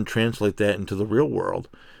children translate that into the real world,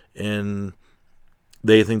 and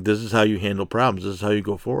they think this is how you handle problems, this is how you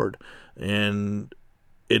go forward. And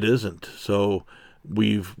it isn't. So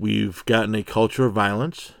we've gotten a culture of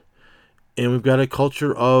violence, and we've got a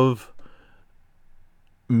culture of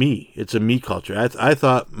me. It's a me culture. I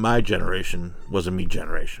thought my generation was a me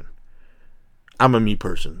generation. I'm a me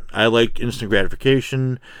person. I like instant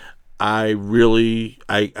gratification. I really,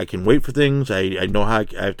 I can wait for things. I know how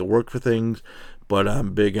I have to work for things, but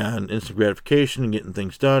I'm big on instant gratification and getting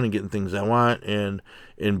things done and getting things I want and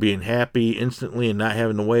being happy instantly and not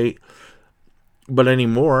having to wait. But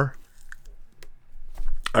anymore,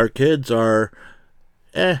 our kids are,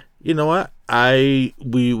 you know what?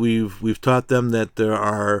 We've taught them that there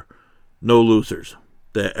are no losers,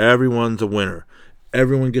 that everyone's a winner.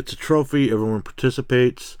 Everyone gets a trophy. Everyone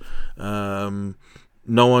participates.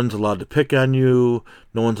 No one's allowed to pick on you.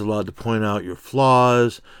 No one's allowed to point out your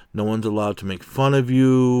flaws. No one's allowed to make fun of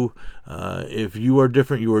you. If you are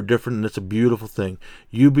different, you are different, and it's a beautiful thing.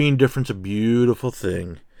 You being different's a beautiful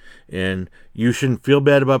thing, and you shouldn't feel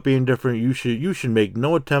bad about being different. You should make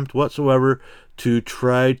no attempt whatsoever to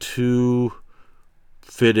try to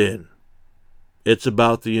fit in. It's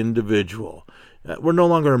about the individual. We're no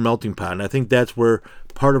longer a melting pot, and I think that's where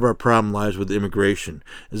part of our problem lies with immigration,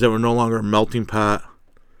 is that we're no longer a melting pot.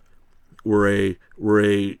 We're a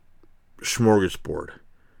smorgasbord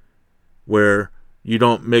where you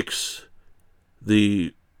don't mix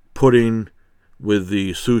the pudding with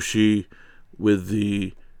the sushi with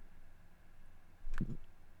the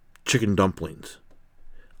chicken dumplings.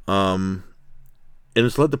 And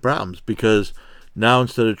it's led to problems because now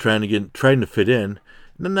instead of trying to fit in,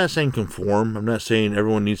 and I'm not saying conform, I'm not saying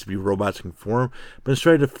everyone needs to be robots and conform, but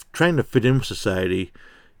instead of trying to fit in with society,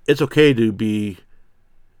 it's okay to be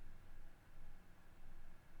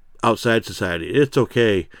outside society. It's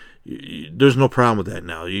okay. There's no problem with that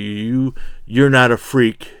now. You're not a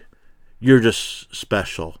freak. You're just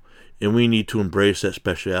special, and we need to embrace that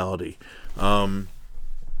speciality. I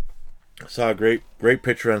saw a great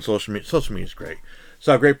picture on social media. Social media is great.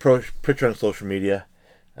 Saw a great picture on social media.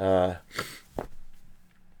 A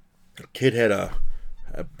kid had a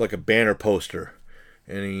banner poster,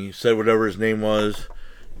 and he said whatever his name was,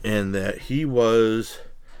 and that he was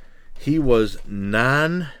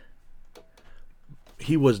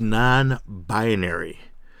non-binary.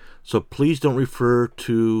 So please don't refer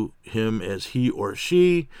to him as he or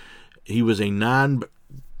she. He was a non-binary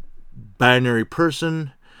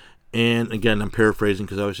person, and again, I'm paraphrasing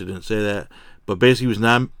because I obviously didn't say that, but basically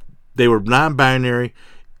they were non-binary,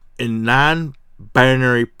 and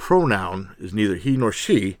non-binary pronoun is neither he nor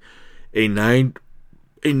she. A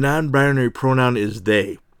non-binary pronoun is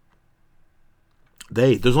they.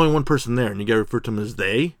 There's only one person there, and you got to refer to them as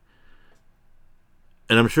they.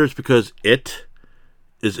 And I'm sure it's because it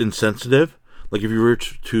is insensitive. Like if you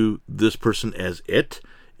refer to this person as it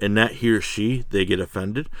and not he or she, they get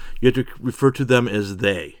offended. You have to refer to them as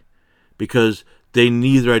they, because they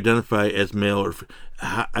neither identify as male or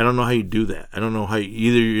I don't know how you do that. I don't know how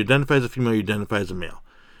either you identify as a female or you identify as a male.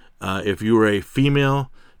 If you were a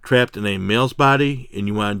female trapped in a male's body and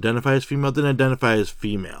you want to identify as female, then identify as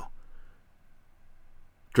female.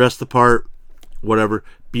 Dress the part, whatever.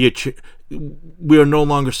 We are no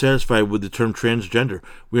longer satisfied with the term transgender.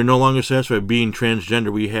 We are no longer satisfied with being transgender.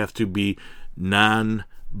 We have to be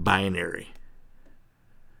non-binary.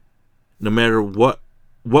 No matter what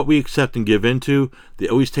we accept and give into, they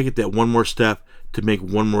always take it that one more step to make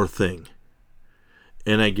one more thing.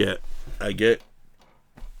 And I get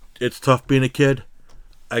it's tough being a kid.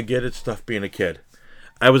 I get it's tough being a kid.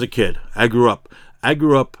 I was a kid. I grew up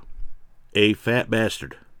a fat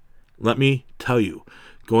bastard. Let me tell you,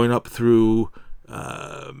 going up through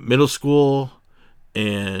middle school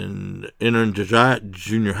and entering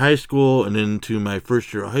junior high school and into my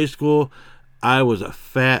first year of high school, I was a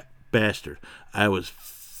fat bastard. I was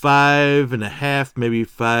 5.5, maybe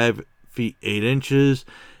 5 feet 8 inches,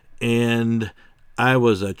 and I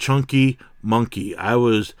was a chunky monkey. I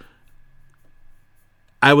was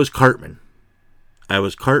Cartman. I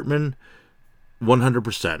was Cartman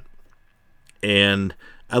 100%. And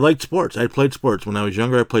I liked sports. I played sports. When I was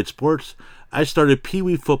younger, I played sports. I started Pee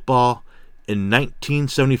Wee football in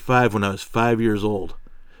 1975 when I was 5 years old.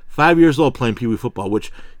 5 years old playing Pee Wee football,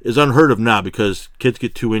 which is unheard of now because kids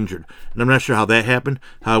get too injured. And I'm not sure how that happened.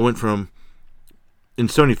 How I went from, in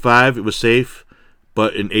 75 it was safe,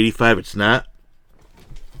 but in 85 it's not.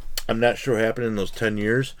 I'm not sure what happened in those 10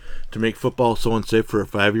 years to make football so unsafe for a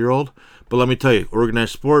 5-year-old. But let me tell you,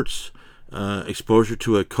 organized sports, exposure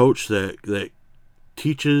to a coach that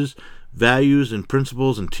teaches values and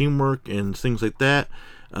principles and teamwork and things like that.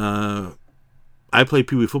 I played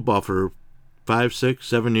Pee Wee football for 5, 6,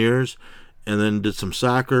 7 years, and then did some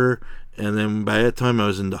soccer. And then by that time, I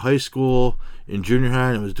was into high school, in junior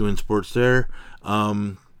high, and I was doing sports there.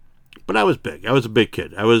 But I was big. I was a big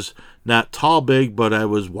kid. I was not tall big, but I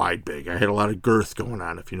was wide big. I had a lot of girth going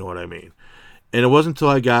on, if you know what I mean. And it wasn't until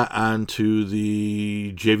I got onto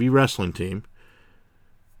the JV wrestling team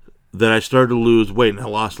that I started to lose weight, and I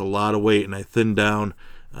lost a lot of weight, and I thinned down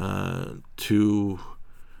to,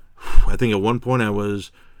 I think at one point I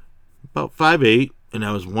was about 5'8", and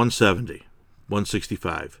I was 170,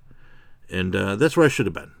 165. And that's where I should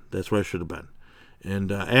have been.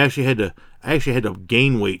 And I actually had to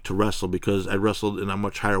gain weight to wrestle, because I wrestled in a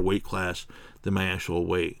much higher weight class than my actual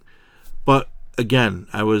weight. But again,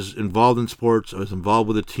 I was involved in sports. I was involved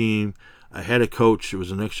with a team. I had a coach. It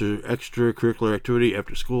was an extracurricular activity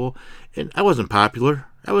after school, and I wasn't popular.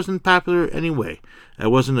 I wasn't popular anyway. I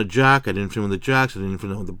wasn't a jock. I didn't fit with the jocks. I didn't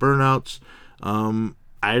fit with the burnouts.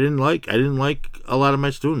 I didn't like a lot of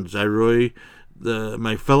my students.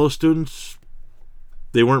 My fellow students,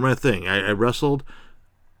 they weren't my thing. I wrestled,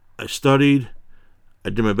 I studied, I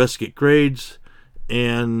did my best to get grades,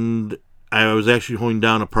 and I was actually holding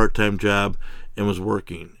down a part-time job and was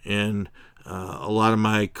working. And a lot of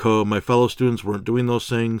my fellow students weren't doing those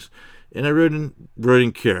things, and I really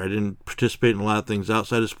didn't care. I didn't participate in a lot of things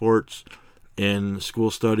outside of sports and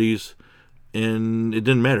school studies, and it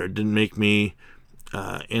didn't matter. It didn't make me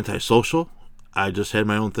antisocial. I just had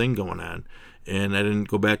my own thing going on, and I didn't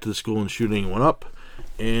go back to the school and shoot anyone up,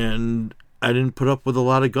 and I didn't put up with a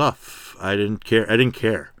lot of guff. I didn't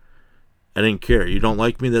care. You don't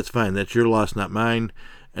like me, that's fine. That's your loss, not mine.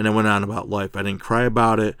 And I went on about life. I didn't cry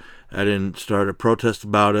about it. I didn't start a protest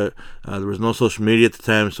about it. There was no social media at the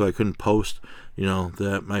time, so I couldn't post,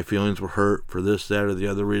 that my feelings were hurt for this, that, or the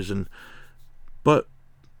other reason.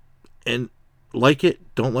 And like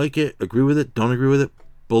it, don't like it, agree with it, don't agree with it.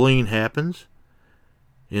 Bullying happens.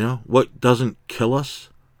 What doesn't kill us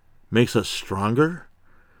makes us stronger.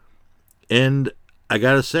 And I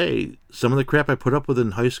gotta say, some of the crap I put up with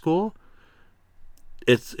in high school,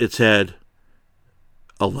 it's had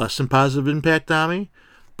a less than positive impact on me,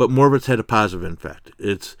 but more of it's had a positive impact.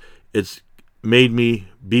 It's made me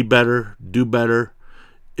be better, do better.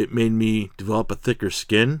 It made me develop a thicker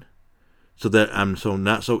skin, so that I'm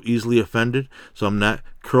not so easily offended, so I'm not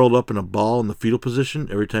curled up in a ball in the fetal position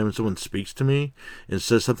every time someone speaks to me and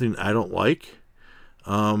says something I don't like.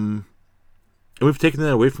 And we've taken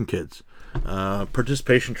that away from kids.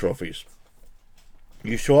 Participation trophies.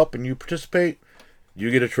 You show up and you participate, you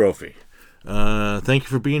get a trophy. Thank you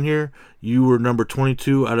for being here. You were number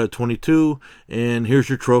 22 out of 22, and here's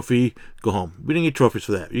your trophy. Go home. We didn't get trophies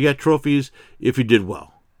for that. You got trophies if you did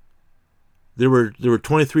well. There were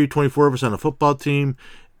 23, 24 of us on a football team,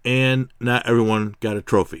 and not everyone got a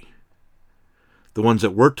trophy. The ones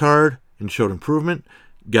that worked hard and showed improvement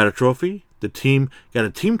got a trophy. The team got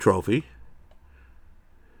a team trophy.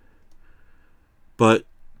 But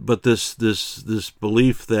this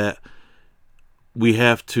belief that we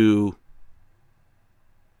have to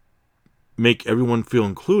make everyone feel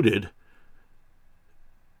included,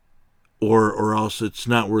 or else it's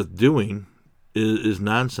not worth doing, is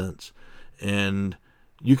nonsense. And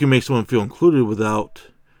you can make someone feel included without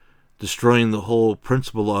destroying the whole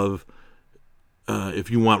principle of if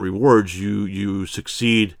you want rewards, you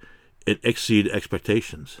succeed and exceed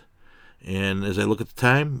expectations. And as I look at the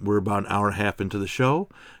time, we're about an hour and a half into the show.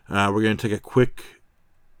 We're going to take a quick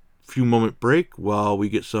few moment break while we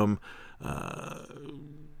get some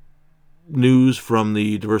news from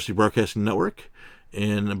the Diversity Broadcasting Network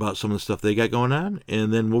and about some of the stuff they got going on.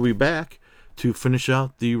 And then we'll be back to finish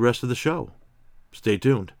out the rest of the show. Stay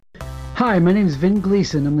tuned. Hi, my name is Vin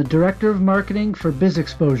Gleason. I'm the Director of Marketing for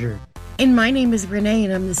BizExposure. And my name is Renee,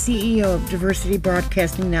 and I'm the CEO of Diversity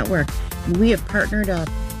Broadcasting Network. And we have partnered up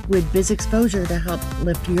with BizExposure to help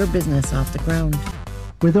lift your business off the ground.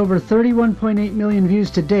 With over 31.8 million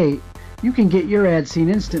views to date, you can get your ad seen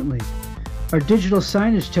instantly. Our digital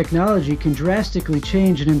signage technology can drastically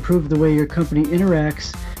change and improve the way your company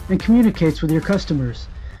interacts and communicates with your customers.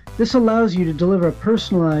 This allows you to deliver a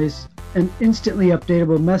personalized and instantly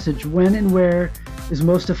updatable message when and where is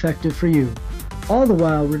most effective for you, all the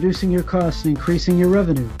while reducing your costs and increasing your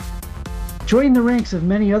revenue. Join the ranks of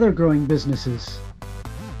many other growing businesses.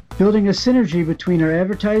 Building a synergy between our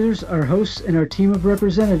advertisers, our hosts, and our team of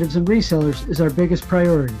representatives and resellers is our biggest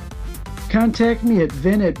priority. Contact me at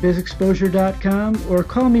vin@bizexposure.com or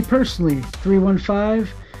call me personally,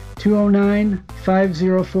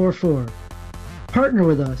 315-209-5044. Partner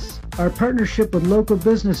with us. Our partnership with local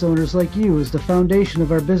business owners like you is the foundation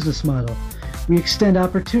of our business model. We extend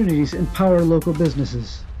opportunities and empower local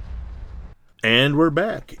businesses. And we're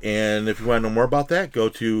back. And if you want to know more about that, go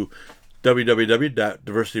to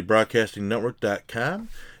www.diversitybroadcastingnetwork.com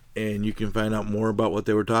and you can find out more about what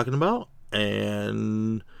they were talking about.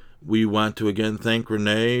 And we want to again thank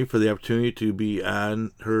Renee for the opportunity to be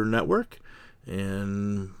on her network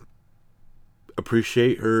and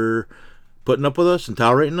appreciate her putting up with us and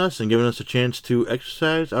tolerating us and giving us a chance to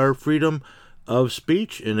exercise our freedom of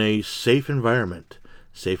speech in a safe environment.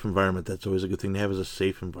 Safe environment. That's always a good thing to have, is a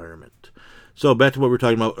safe environment. So back to what we were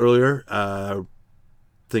talking about earlier,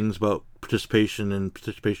 things about participation and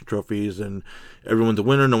participation trophies and everyone's a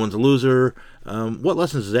winner, no one's a loser. What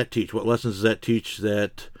lessons does that teach? What lessons does that teach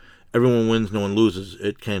that everyone wins, no one loses?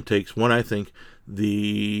 It kind of takes one, I think,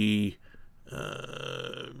 the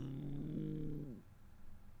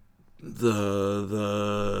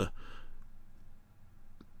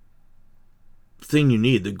thing you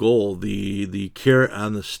need, the goal, the carrot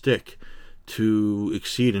on the stick to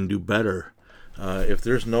exceed and do better. If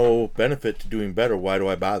there's no benefit to doing better, why do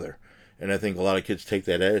I bother? And I think a lot of kids take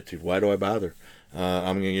that attitude. Why do I bother?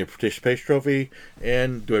 I'm going to get a participation trophy,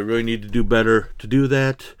 and do I really need to do better to do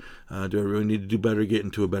that? Do I really need to do better to get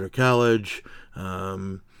into a better college?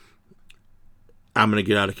 I'm going to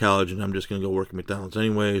get out of college and I'm just going to go work at McDonald's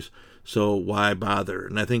anyways. So why bother?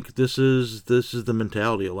 And I think this is the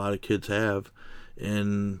mentality a lot of kids have.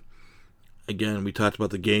 And again, we talked about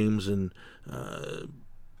the games and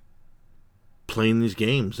playing these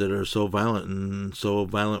games that are so violent and so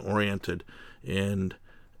violent oriented, and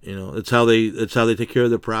it's how they take care of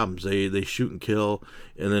their problems. They shoot and kill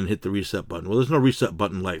and then hit the reset button. Well, there's no reset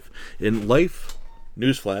button in life. In life,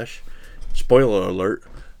 newsflash, spoiler alert,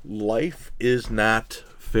 life is not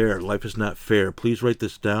fair. Life is not fair. Please write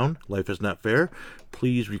this down. Life is not fair.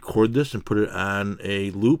 Please record this and put it on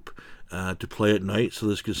a loop to play at night so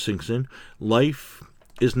this sinks in. Life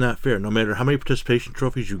is not fair. No matter how many participation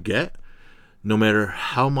trophies you get, no matter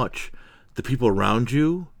how much the people around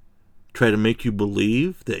you try to make you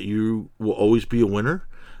believe that you will always be a winner,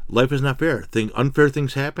 life is not fair. Unfair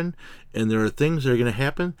things happen, and there are things that are going to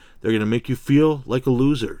happen that are going to make you feel like a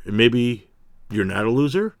loser. And maybe you're not a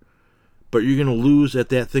loser, but you're going to lose at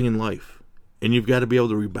that thing in life. And you've got to be able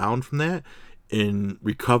to rebound from that and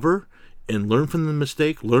recover and learn from the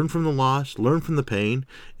mistake, learn from the loss, learn from the pain,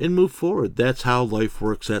 and move forward. That's how life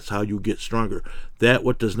works. That's how you get stronger. That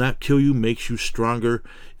what does not kill you makes you stronger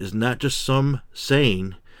is not just some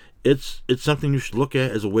saying. It's something you should look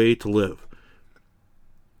at as a way to live.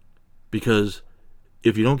 Because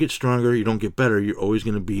if you don't get stronger, you don't get better, you're always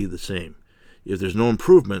going to be the same. If there's no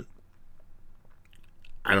improvement,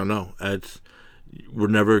 I don't know. We're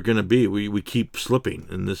never going to be. We keep slipping,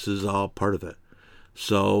 and this is all part of it.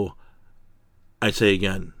 So I say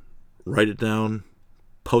again, write it down,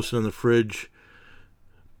 post it on the fridge,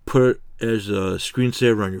 put it as a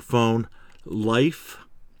screensaver on your phone. Life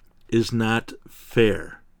is not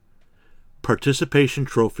fair. Participation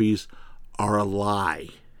trophies are a lie.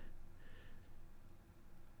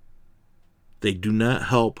 They do not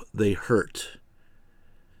help, they hurt.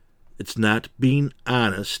 It's not being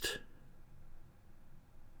honest.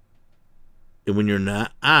 And when you're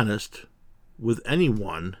not honest with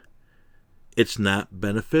anyone, it's not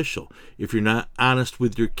beneficial. If you're not honest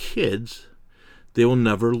with your kids, they will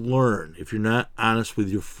never learn. If you're not honest with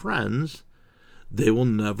your friends, they will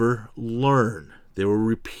never learn. They will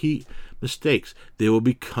repeat mistakes. They will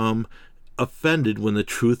become offended when the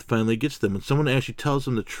truth finally gets them. When someone actually tells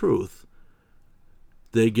them the truth,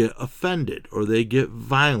 they get offended, or they get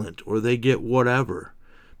violent, or they get whatever,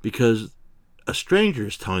 because a stranger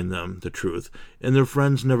is telling them the truth, and their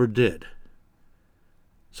friends never did.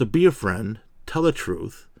 So be a friend, tell the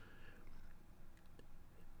truth.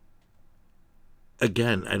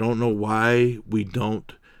 Again, I don't know why we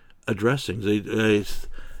don't address things.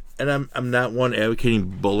 And I'm not one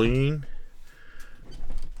advocating bullying,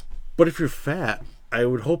 but if you're fat, I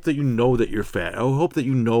would hope that you know that you're fat. I would hope that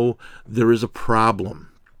you know there is a problem.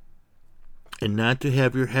 And not to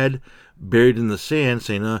have your head buried in the sand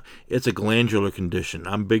saying, it's a glandular condition.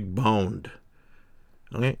 I'm big boned.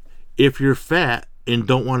 Okay? If you're fat and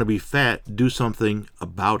don't want to be fat, do something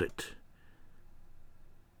about it.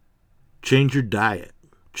 Change your diet.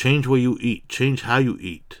 Change what you eat. Change how you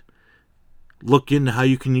eat. Look into how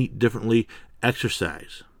you can eat differently.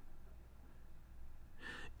 Exercise.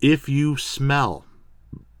 If you smell,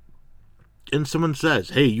 and someone says,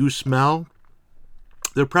 hey, you smell,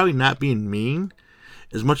 they're probably not being mean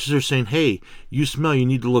as much as they're saying, hey, you smell, you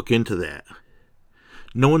need to look into that.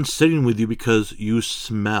 No one's sitting with you because you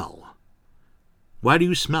smell. Why do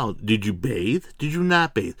you smell? Did you bathe? Did you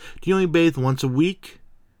not bathe? Do you only bathe once a week?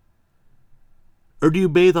 Or do you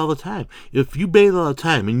bathe all the time? If you bathe all the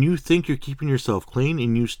time and you think you're keeping yourself clean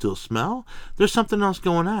and you still smell, there's something else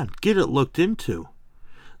going on. Get it looked into.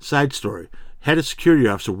 Side story. Had a security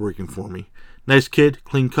officer working for me. Nice kid,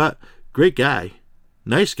 clean cut, great guy,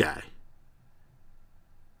 nice guy.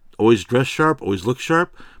 Always dressed sharp, always looked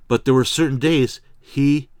sharp, but there were certain days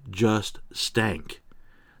he just stank.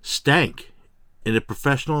 Stank. in a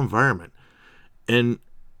professional environment. And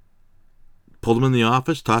pulled him in the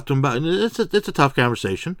office, talked to him about it. And it's a tough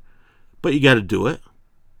conversation, but you got to do it.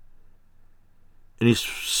 And he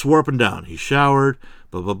swore up and down. He showered,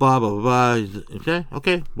 blah, blah, blah, blah, blah, blah. He's,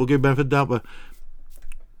 okay, we'll give benefit of the doubt. But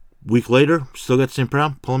a week later, still got the same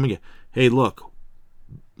problem. Pull him again. Hey, look,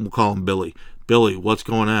 we'll call him Billy. Billy, what's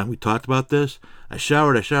going on? We talked about this. I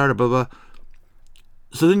showered, blah, blah.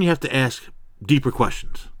 So then you have to ask deeper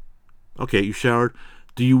questions. Okay, you showered.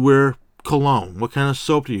 Do you wear cologne? What kind of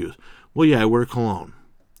soap do you use? Well, yeah, I wear cologne.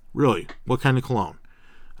 Really? What kind of cologne?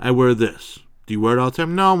 I wear this. Do you wear it all the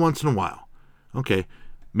time? No, once in a while. Okay,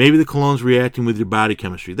 maybe the cologne's reacting with your body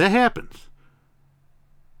chemistry. That happens.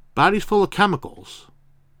 Body's full of chemicals.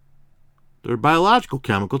 They're biological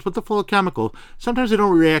chemicals, but they're full of chemicals. Sometimes they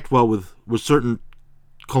don't react well with certain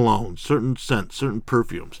colognes, certain scents, certain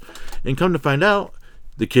perfumes. And come to find out,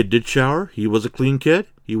 the kid did shower. He was a clean kid.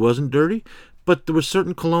 He wasn't dirty. But there were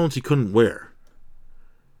certain colognes he couldn't wear.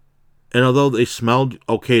 And although they smelled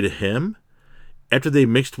okay to him, after they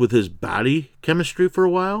mixed with his body chemistry for a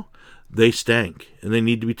while, they stank, and they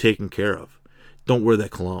need to be taken care of. Don't wear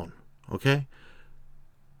that cologne, okay?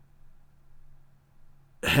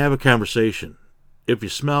 Have a conversation. If you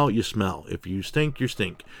smell, you smell. If you stink, you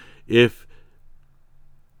stink. If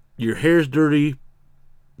your hair's dirty,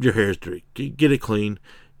 your hair's dirty. Get it clean,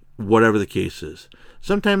 whatever the case is.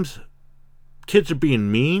 Sometimes kids are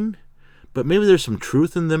being mean, but maybe there's some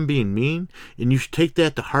truth in them being mean, and you should take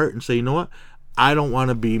that to heart and say, you know what? I don't want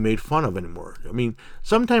to be made fun of anymore. I mean,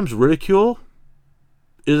 sometimes ridicule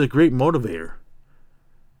is a great motivator.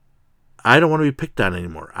 I don't want to be picked on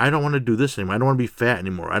anymore. I don't want to do this anymore. I don't want to be fat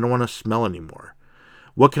anymore. I don't want to smell anymore.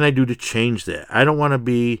 What can I do to change that? I don't want to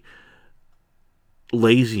be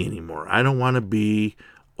lazy anymore. I don't want to be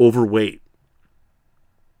overweight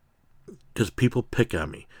because people pick on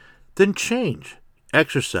me. Then change.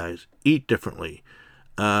 Exercise. Eat differently.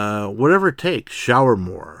 Whatever it takes. Shower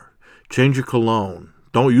more. Change your cologne.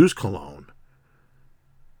 Don't use cologne.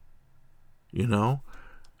 You know?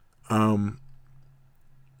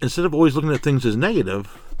 Instead of always looking at things as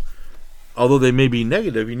negative, although they may be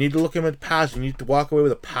negative, you need to look at them as positive. You need to walk away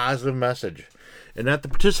with a positive message. And not the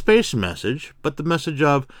participation message, but the message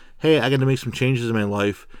of, hey, I got to make some changes in my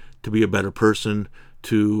life to be a better person,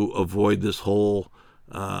 to avoid this whole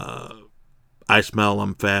I smell,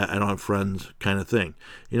 I'm fat, I don't have friends kind of thing.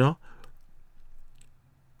 You know?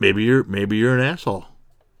 Maybe you're an asshole.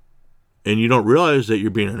 And you don't realize that you're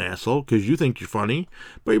being an asshole because you think you're funny,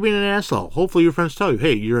 but you're being an asshole. Hopefully your friends tell you,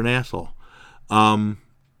 hey, you're an asshole.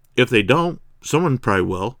 If they don't, someone probably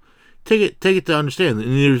will. Take it to understand. And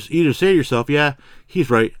either say to yourself, yeah, he's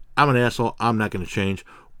right, I'm an asshole, I'm not going to change.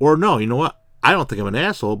 Or no, you know what? I don't think I'm an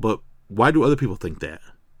asshole, but why do other people think that?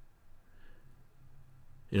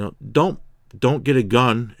 You know, don't get a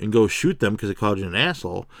gun and go shoot them because they called you an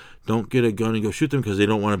asshole. Don't get a gun and go shoot them because they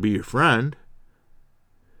don't want to be your friend.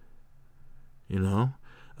 You know?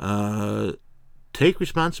 Take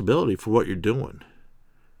responsibility for what you're doing.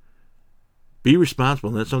 Be responsible.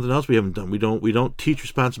 And that's something else we haven't done. We don't teach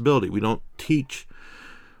responsibility. We don't teach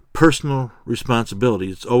personal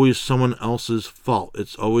responsibility. It's always someone else's fault.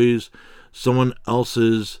 It's always someone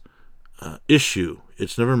else's issue.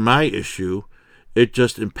 It's never my issue. It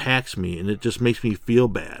just impacts me, and it just makes me feel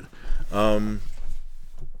bad.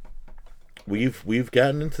 We've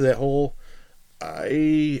gotten into that whole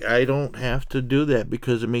I don't have to do that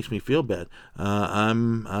because it makes me feel bad.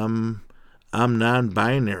 I'm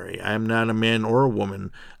non-binary. I'm not a man or a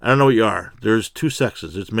woman. I don't know what you are. There's two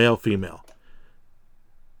sexes. It's male, female.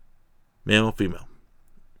 Male, female.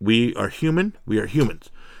 We are human. We are humans.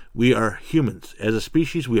 We are humans. As a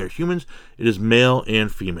species, we are humans. It is male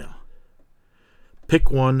and female. Pick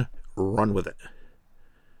one, run with it.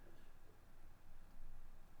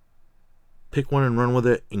 Pick one and run with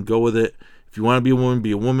it and go with it. If you want to be a woman,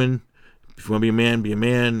 be a woman. If you want to be a man, be a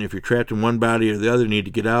man. If you're trapped in one body or the other, you need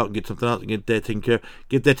to get out and get something else and get that taken care of.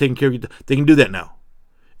 Get that taken care of. They can do that now.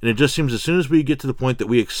 And it just seems as soon as we get to the point that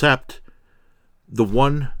we accept the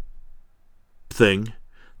one thing,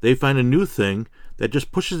 they find a new thing that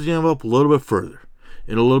just pushes the envelope a little bit further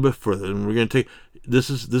and a little bit further. And we're going to take, this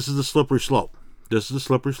is the slippery slope. This is the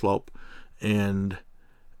slippery slope. And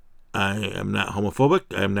I am not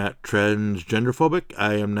homophobic. I am not transgenderphobic.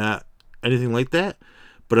 I am not anything like that.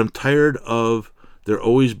 But I'm tired of there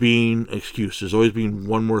always being excuses. There's always being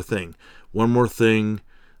one more thing. One more thing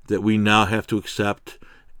that we now have to accept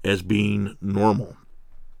as being normal.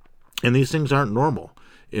 And these things aren't normal.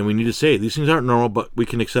 And we need to say these things aren't normal, but we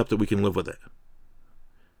can accept it. We can live with it.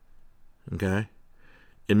 Okay?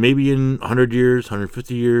 And maybe in 100 years,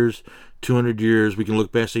 150 years, 200 years, we can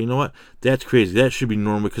look back and say, you know what, that's crazy. That should be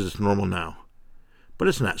normal because it's normal now. But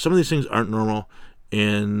it's not. Some of these things aren't normal,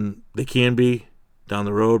 and they can be down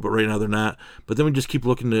the road, but right now they're not. But then we just keep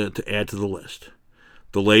looking to add to the list.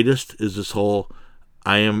 The latest is this whole,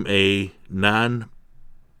 I am a non-male,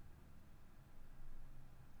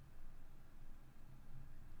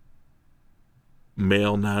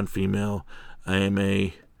 non-female. I am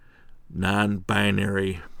a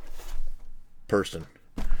non-binary person.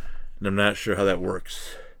 And I'm not sure how that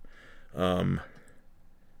works. I'm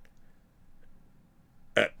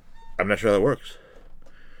not sure how that works.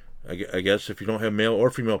 I guess if you don't have male or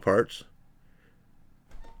female parts,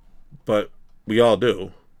 but we all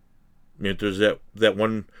do. I mean, if there's that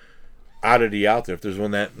one oddity out there, if there's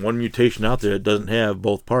one mutation out there that doesn't have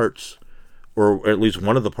both parts, or at least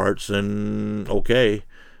one of the parts, then okay.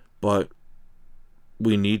 But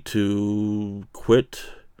we need to quit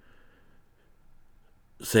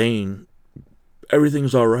saying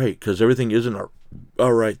everything's all right, because everything isn't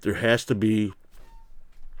all right. There has to be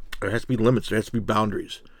limits. There has to be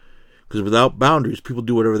boundaries, because without boundaries, people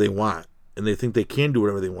do whatever they want, and they think they can do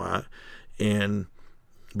whatever they want, and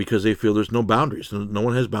because they feel there's no boundaries. No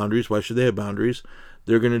one has boundaries. Why should they have boundaries?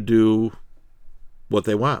 They're going to do what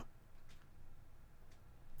they want,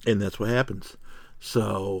 and that's what happens.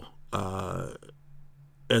 So,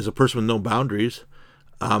 as a person with no boundaries,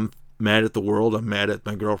 I'm mad at the world. I'm mad at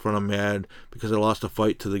my girlfriend. I'm mad because I lost a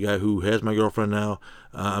fight to the guy who has my girlfriend now.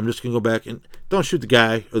 I'm just going to go back and don't shoot the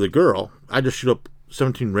guy or the girl. I just shoot up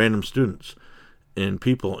 17 random students and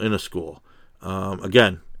people in a school.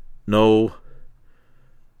 Again, no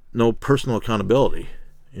personal accountability.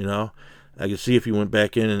 You know, I could see if you went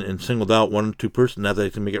back in and singled out one or two persons. Not that I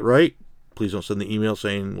can make it right. Please don't send the email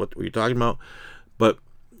saying what were you talking about. But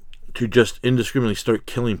to just indiscriminately start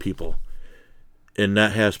killing people and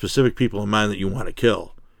not have specific people in mind that you want to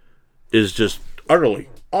kill is just utterly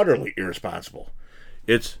irresponsible.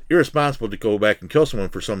 It's irresponsible to go back and kill someone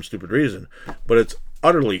for some stupid reason, but it's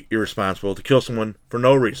utterly irresponsible to kill someone for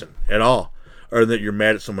no reason at all, or that you're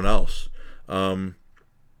mad at someone else.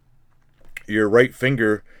 Your right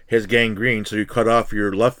finger has gangrene, so you cut off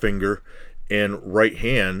your left finger and right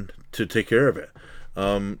hand to take care of it.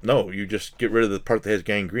 No, you just get rid of the part that has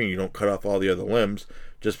gangrene. You don't cut off all the other limbs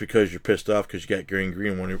just because you're pissed off because you got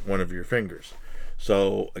gangrene in one of your fingers.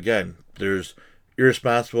 So, again, there's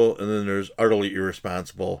irresponsible and then there's utterly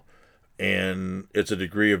irresponsible. And it's a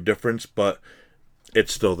degree of difference, but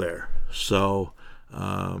it's still there. So,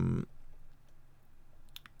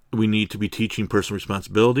 we need to be teaching personal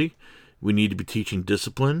responsibility. We need to be teaching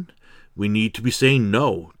discipline. We need to be saying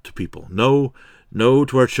no to people. No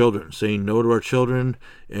to our children, saying no to our children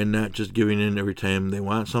and not just giving in every time they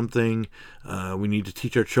want something. We need to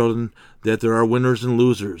teach our children that there are winners and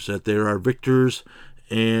losers, that there are victors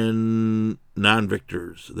and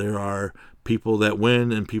non-victors. There are people that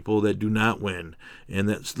win and people that do not win, and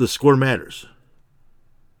that the score matters.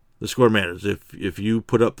 The score matters. If you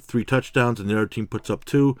put up 3 touchdowns and the other team puts up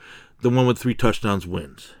 2, the one with 3 touchdowns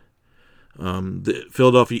wins. The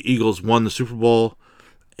Philadelphia Eagles won the Super Bowl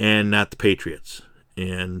and not the Patriots.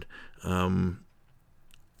 And,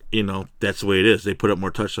 that's the way it is. They put up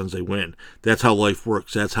more touchdowns, they win. That's how life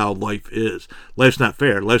works. That's how life is. Life's not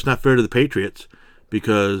fair. Life's not fair to the Patriots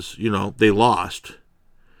because, they lost.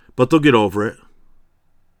 But they'll get over it.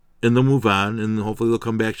 And they'll move on. And hopefully they'll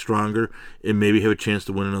come back stronger and maybe have a chance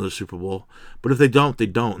to win another Super Bowl. But if they don't, they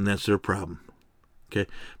don't. And that's their problem. Okay?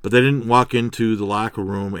 But they didn't walk into the locker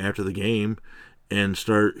room after the game and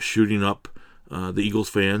start shooting up the Eagles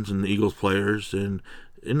fans and the Eagles players, and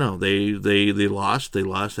they lost.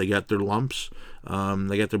 They got their lumps.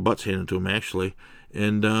 They got their butts handed to them actually,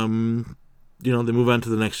 and they move on to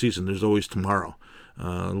the next season. There's always tomorrow.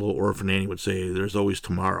 Little orphan Annie would say, "There's always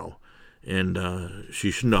tomorrow," and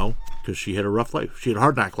she should know because she had a rough life. She had a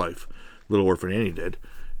hard knock life. Little orphan Annie did,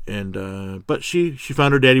 and but she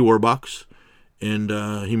found her daddy Warbucks, and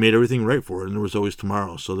he made everything right for her. And there was always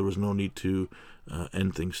tomorrow, so there was no need to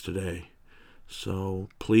end things today. So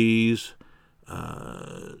please,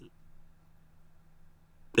 as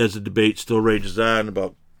the debate still rages on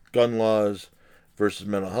about gun laws versus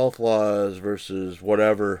mental health laws versus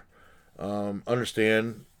whatever,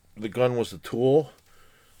 understand the gun was the tool.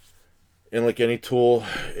 And like any tool,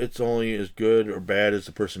 it's only as good or bad as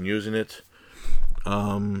the person using it.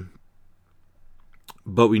 But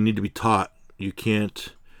we need to be taught. You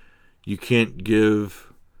can't give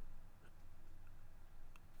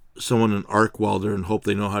someone an arc welder and hope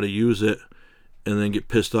they know how to use it and then get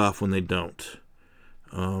pissed off when they don't.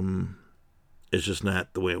 It's just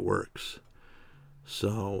not the way it works.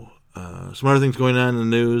 So some other things going on in the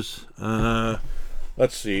news.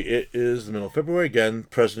 Let's see. It is the middle of February. Again,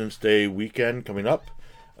 President's Day weekend coming up.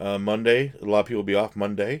 Monday. A lot of people will be off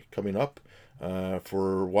Monday coming up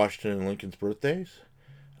for Washington and Lincoln's birthdays.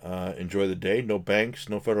 Enjoy the day. No banks,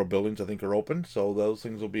 no federal buildings, I think, are open. So those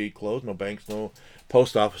things will be closed. No banks, no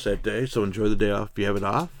post office that day. So enjoy the day off if you have it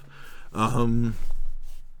off.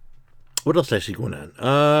 What else I see going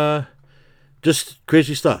on? Just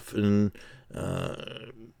crazy stuff. And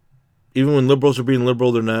even when liberals are being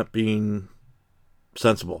liberal, they're not being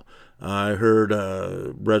sensible. I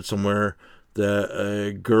read somewhere that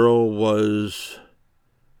a girl was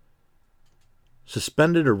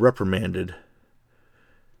suspended or reprimanded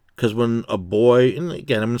because when a boy, and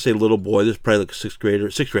again, I'm going to say little boy, this is probably like a sixth grader,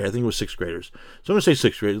 I think it was sixth graders. So I'm going to say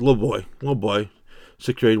sixth grade, little boy,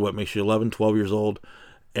 sixth grade, what makes you 11, 12 years old,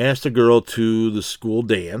 asked a girl to the school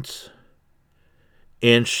dance,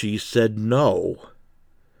 and she said no.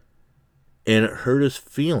 And it hurt his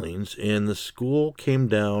feelings, and the school came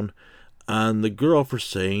down on the girl for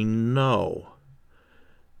saying no.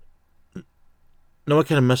 Now, what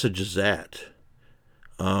kind of message is that?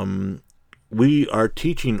 We are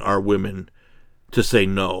teaching our women to say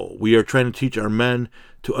no. We are trying to teach our men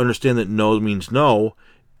to understand that no means no,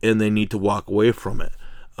 and they need to walk away from it.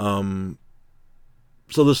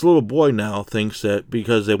 So this little boy now thinks that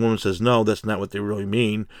because that woman says no, that's not what they really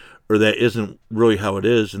mean, or that isn't really how it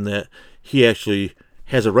is, and that he actually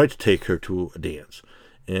has a right to take her to a dance.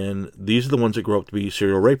 And these are the ones that grow up to be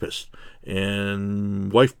serial rapists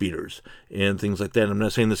and wife beaters and things like that. And I'm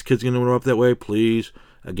not saying this kid's going to grow up that way. Please,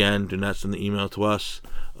 again, do not send the email to us.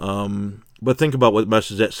 But think about what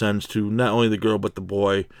message that sends to not only the girl but the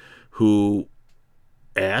boy who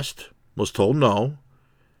asked, was told no,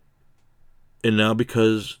 and now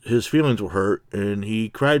because his feelings were hurt and he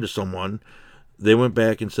cried to someone, they went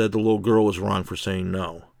back and said the little girl was wrong for saying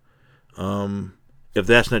no. If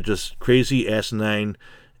that's not just crazy, asinine,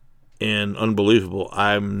 and unbelievable,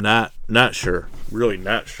 I'm not sure, really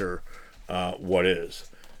not sure what is.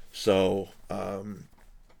 So,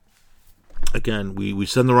 again, we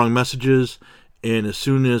send the wrong messages, and as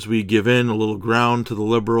soon as we give in a little ground to the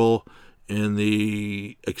liberal and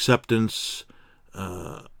the acceptance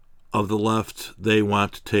of the left, they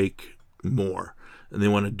want to take more, and they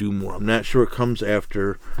want to do more. I'm not sure it comes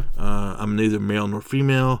after I'm neither male nor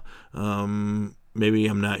female. Maybe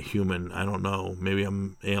I'm not human. I don't know. Maybe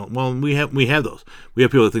I'm alien. Well, we have those. We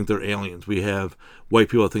have people that think they're aliens. We have white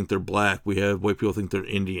people that think they're black. We have white people that think they're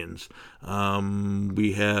Indians.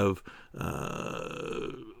 We have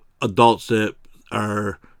adults that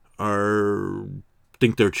are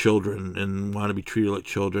think they're children and want to be treated like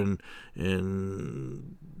children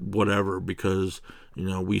and whatever, because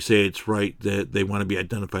we say it's right that they want to be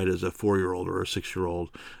identified as a 4-year-old or a 6-year-old.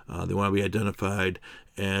 They want to be identified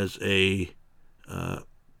as a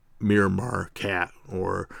Miramar cat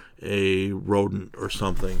or a rodent or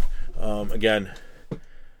something. Again,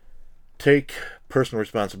 take personal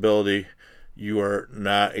responsibility. You are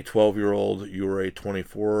not a 12-year-old. You are a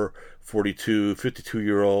 24, 42,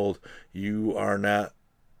 52-year-old. You are not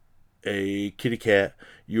a kitty cat.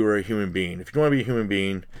 You are a human being. If you don't want to be a human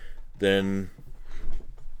being, then,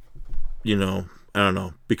 I don't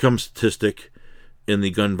know, become a statistic in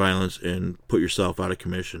the gun violence and put yourself out of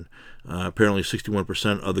commission. Apparently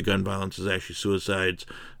 61% of the gun violence is actually suicides,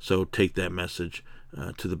 so take that message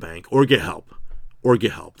to the bank, or get help.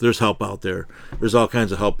 There's help out there. There's all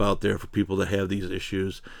kinds of help out there for people that have these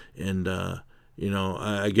issues, and I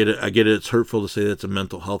get it. It's hurtful to say that's a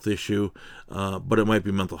mental health issue, but it might be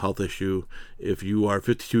a mental health issue if you are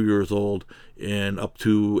 52 years old and up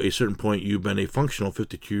to a certain point you've been a functional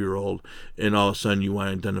 52-year-old, and all of a sudden you want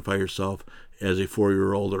to identify yourself as a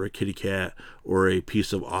 4-year-old or a kitty cat or a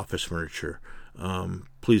piece of office furniture.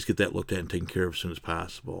 Please get that looked at and taken care of as soon as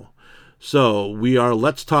possible. So we are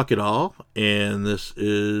Let's Talk It All, and this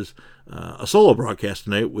is a solo broadcast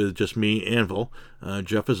tonight with just me, Anvil.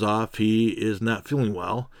 Jeff is off. He is not feeling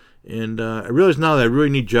well. And I realize now that I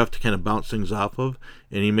really need Jeff to kind of bounce things off of,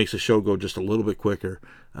 and he makes the show go just a little bit quicker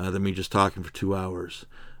than me just talking for 2 hours.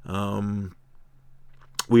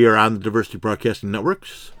 We are on the Diversity Broadcasting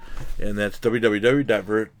Networks, and that's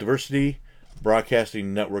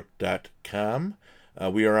www.diversitybroadcastingnetwork.com.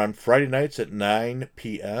 We are on Friday nights at 9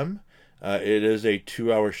 p.m. It is a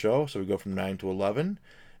 2-hour show, so we go from 9 to 11.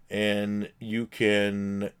 And you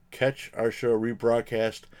can catch our show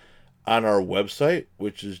rebroadcast on our website,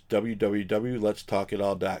 which is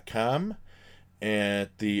www.letstalkitall.com, and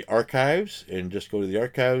the archives, and just go to the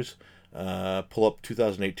archives, pull up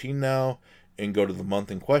 2018 now, and go to the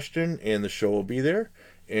month in question, and the show will be there.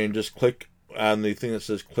 And just click on the thing that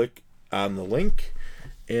says click on the link,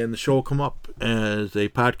 and the show will come up as a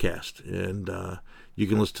podcast. And You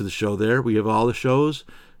can listen to the show there. We have all the shows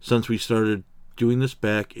since we started doing this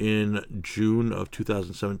back in June of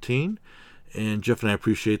 2017. And Jeff and I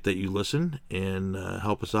appreciate that you listen and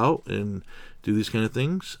help us out and do these kind of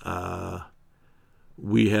things.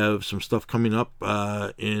 We have some stuff coming up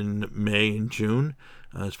in May and June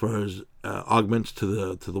as far as augments to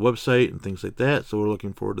the website and things like that. So we're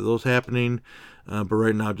looking forward to those happening. But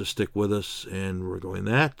right now, just stick with us, and we're going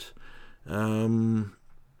that.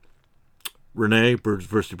 Renee, Birds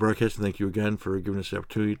Diversity Broadcasting, thank you again for giving us the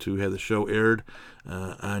opportunity to have the show aired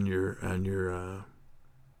on your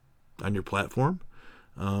platform.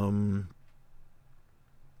 I'm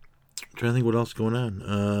trying to think what else is going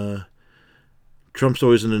on. Trump's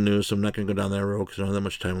always in the news, so I'm not going to go down that road because I don't have that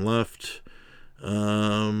much time left.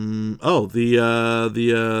 The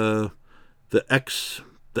X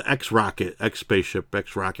rocket, X spaceship,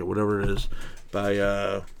 X rocket, whatever it is,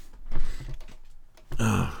 by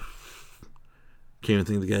can't even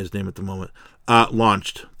think of the guy's name at the moment.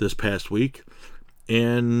 Launched this past week,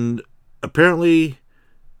 and apparently,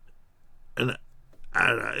 and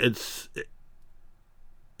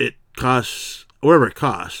it costs whatever it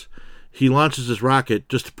costs. He launches this rocket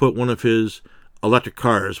just to put one of his electric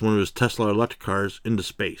cars, one of his Tesla electric cars, into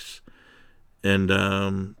space. And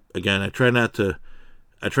again, I try not to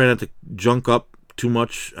junk up too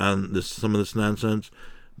much on some of this nonsense.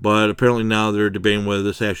 But apparently now they're debating whether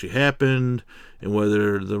this actually happened and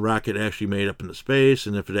whether the rocket actually made up into space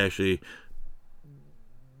and if it actually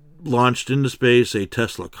launched into space a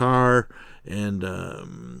Tesla car. And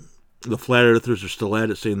the flat earthers are still at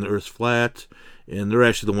it, saying the Earth's flat. And they're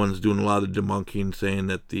actually the ones doing a lot of the debunking, saying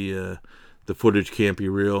that the footage can't be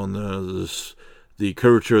real and the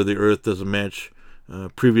curvature of the Earth doesn't match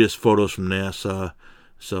previous photos from NASA.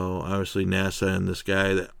 So obviously NASA and this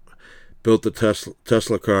guy that built the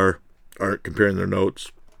Tesla car aren't comparing their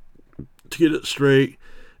notes to get it straight.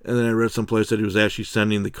 And then I read someplace that he was actually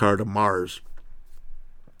sending the car to Mars,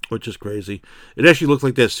 which is crazy. It actually looked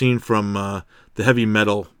like that scene from the Heavy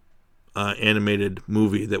Metal animated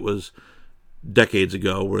movie that was decades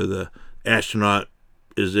ago, where the astronaut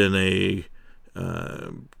is in a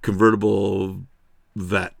convertible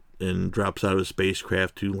vet and drops out of a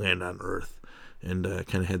spacecraft to land on Earth. And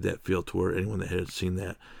kind of had that feel to where anyone that had seen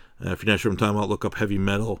that. If you're not sure what I'm talking about, look up Heavy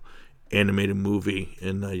Metal animated movie,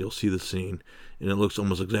 and you'll see the scene. And it looks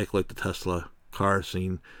almost exactly like the Tesla car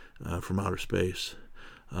scene from outer space.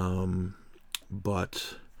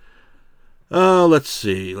 But let's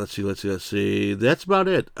see. That's about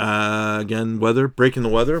it. Again, weather, breaking the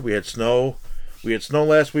weather. We had snow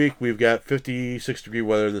last week. We've got 56 degree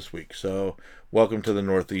weather this week. So welcome to the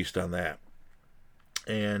Northeast on that.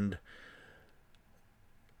 And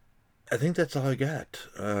I think that's all I got.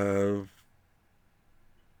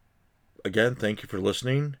 Again, thank you for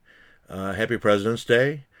listening. Happy President's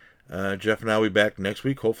Day. Jeff and I will be back next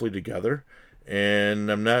week, hopefully together.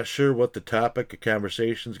 And I'm not sure what the topic of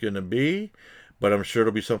conversation is going to be, but I'm sure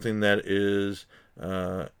it'll be something that is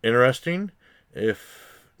interesting,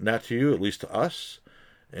 if not to you, at least to us.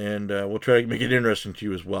 And we'll try to make it interesting to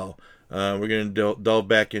you as well. We're going to delve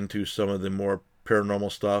back into some of the more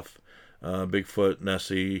paranormal stuff. Bigfoot,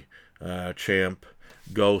 Nessie, Champ,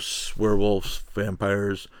 ghosts, werewolves,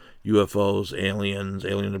 vampires, UFOs, aliens,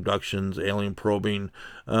 alien abductions, alien probing,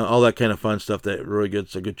 all that kind of fun stuff that really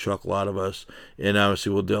gets a good chuckle out of us. And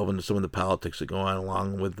obviously we'll delve into some of the politics that go on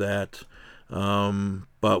along with that.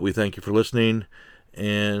 But we thank you for listening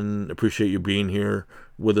and appreciate you being here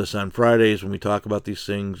with us on Fridays when we talk about these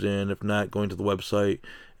things. And if not, going to the website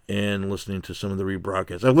and listening to some of the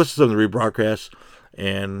rebroadcasts. I've listened to some of the rebroadcasts,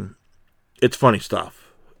 and it's funny stuff.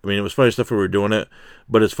 I mean, it was funny stuff when we were doing it,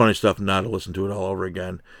 but it's funny stuff now to listen to it all over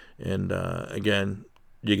again. And again,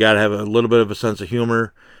 you got to have a little bit of a sense of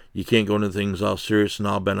humor. You can't go into things all serious and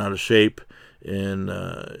all bent out of shape. And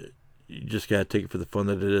you just got to take it for the fun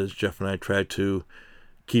that it is. Jeff and I try to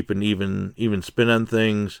keep an even spin on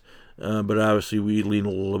things, but obviously we lean a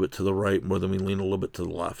little bit to the right more than we lean a little bit to the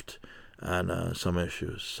left on some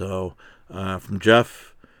issues. So from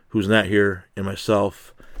Jeff, who's not here, and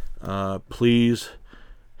myself, please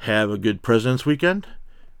have a good President's Weekend.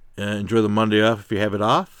 Enjoy the Monday off if you have it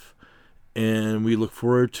off. And we look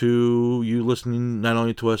forward to you listening not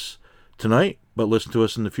only to us tonight, but listen to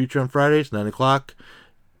us in the future on Fridays, 9 o'clock,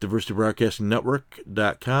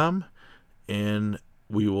 diversitybroadcastingnetwork.com. And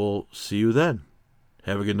we will see you then.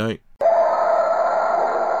 Have a good night.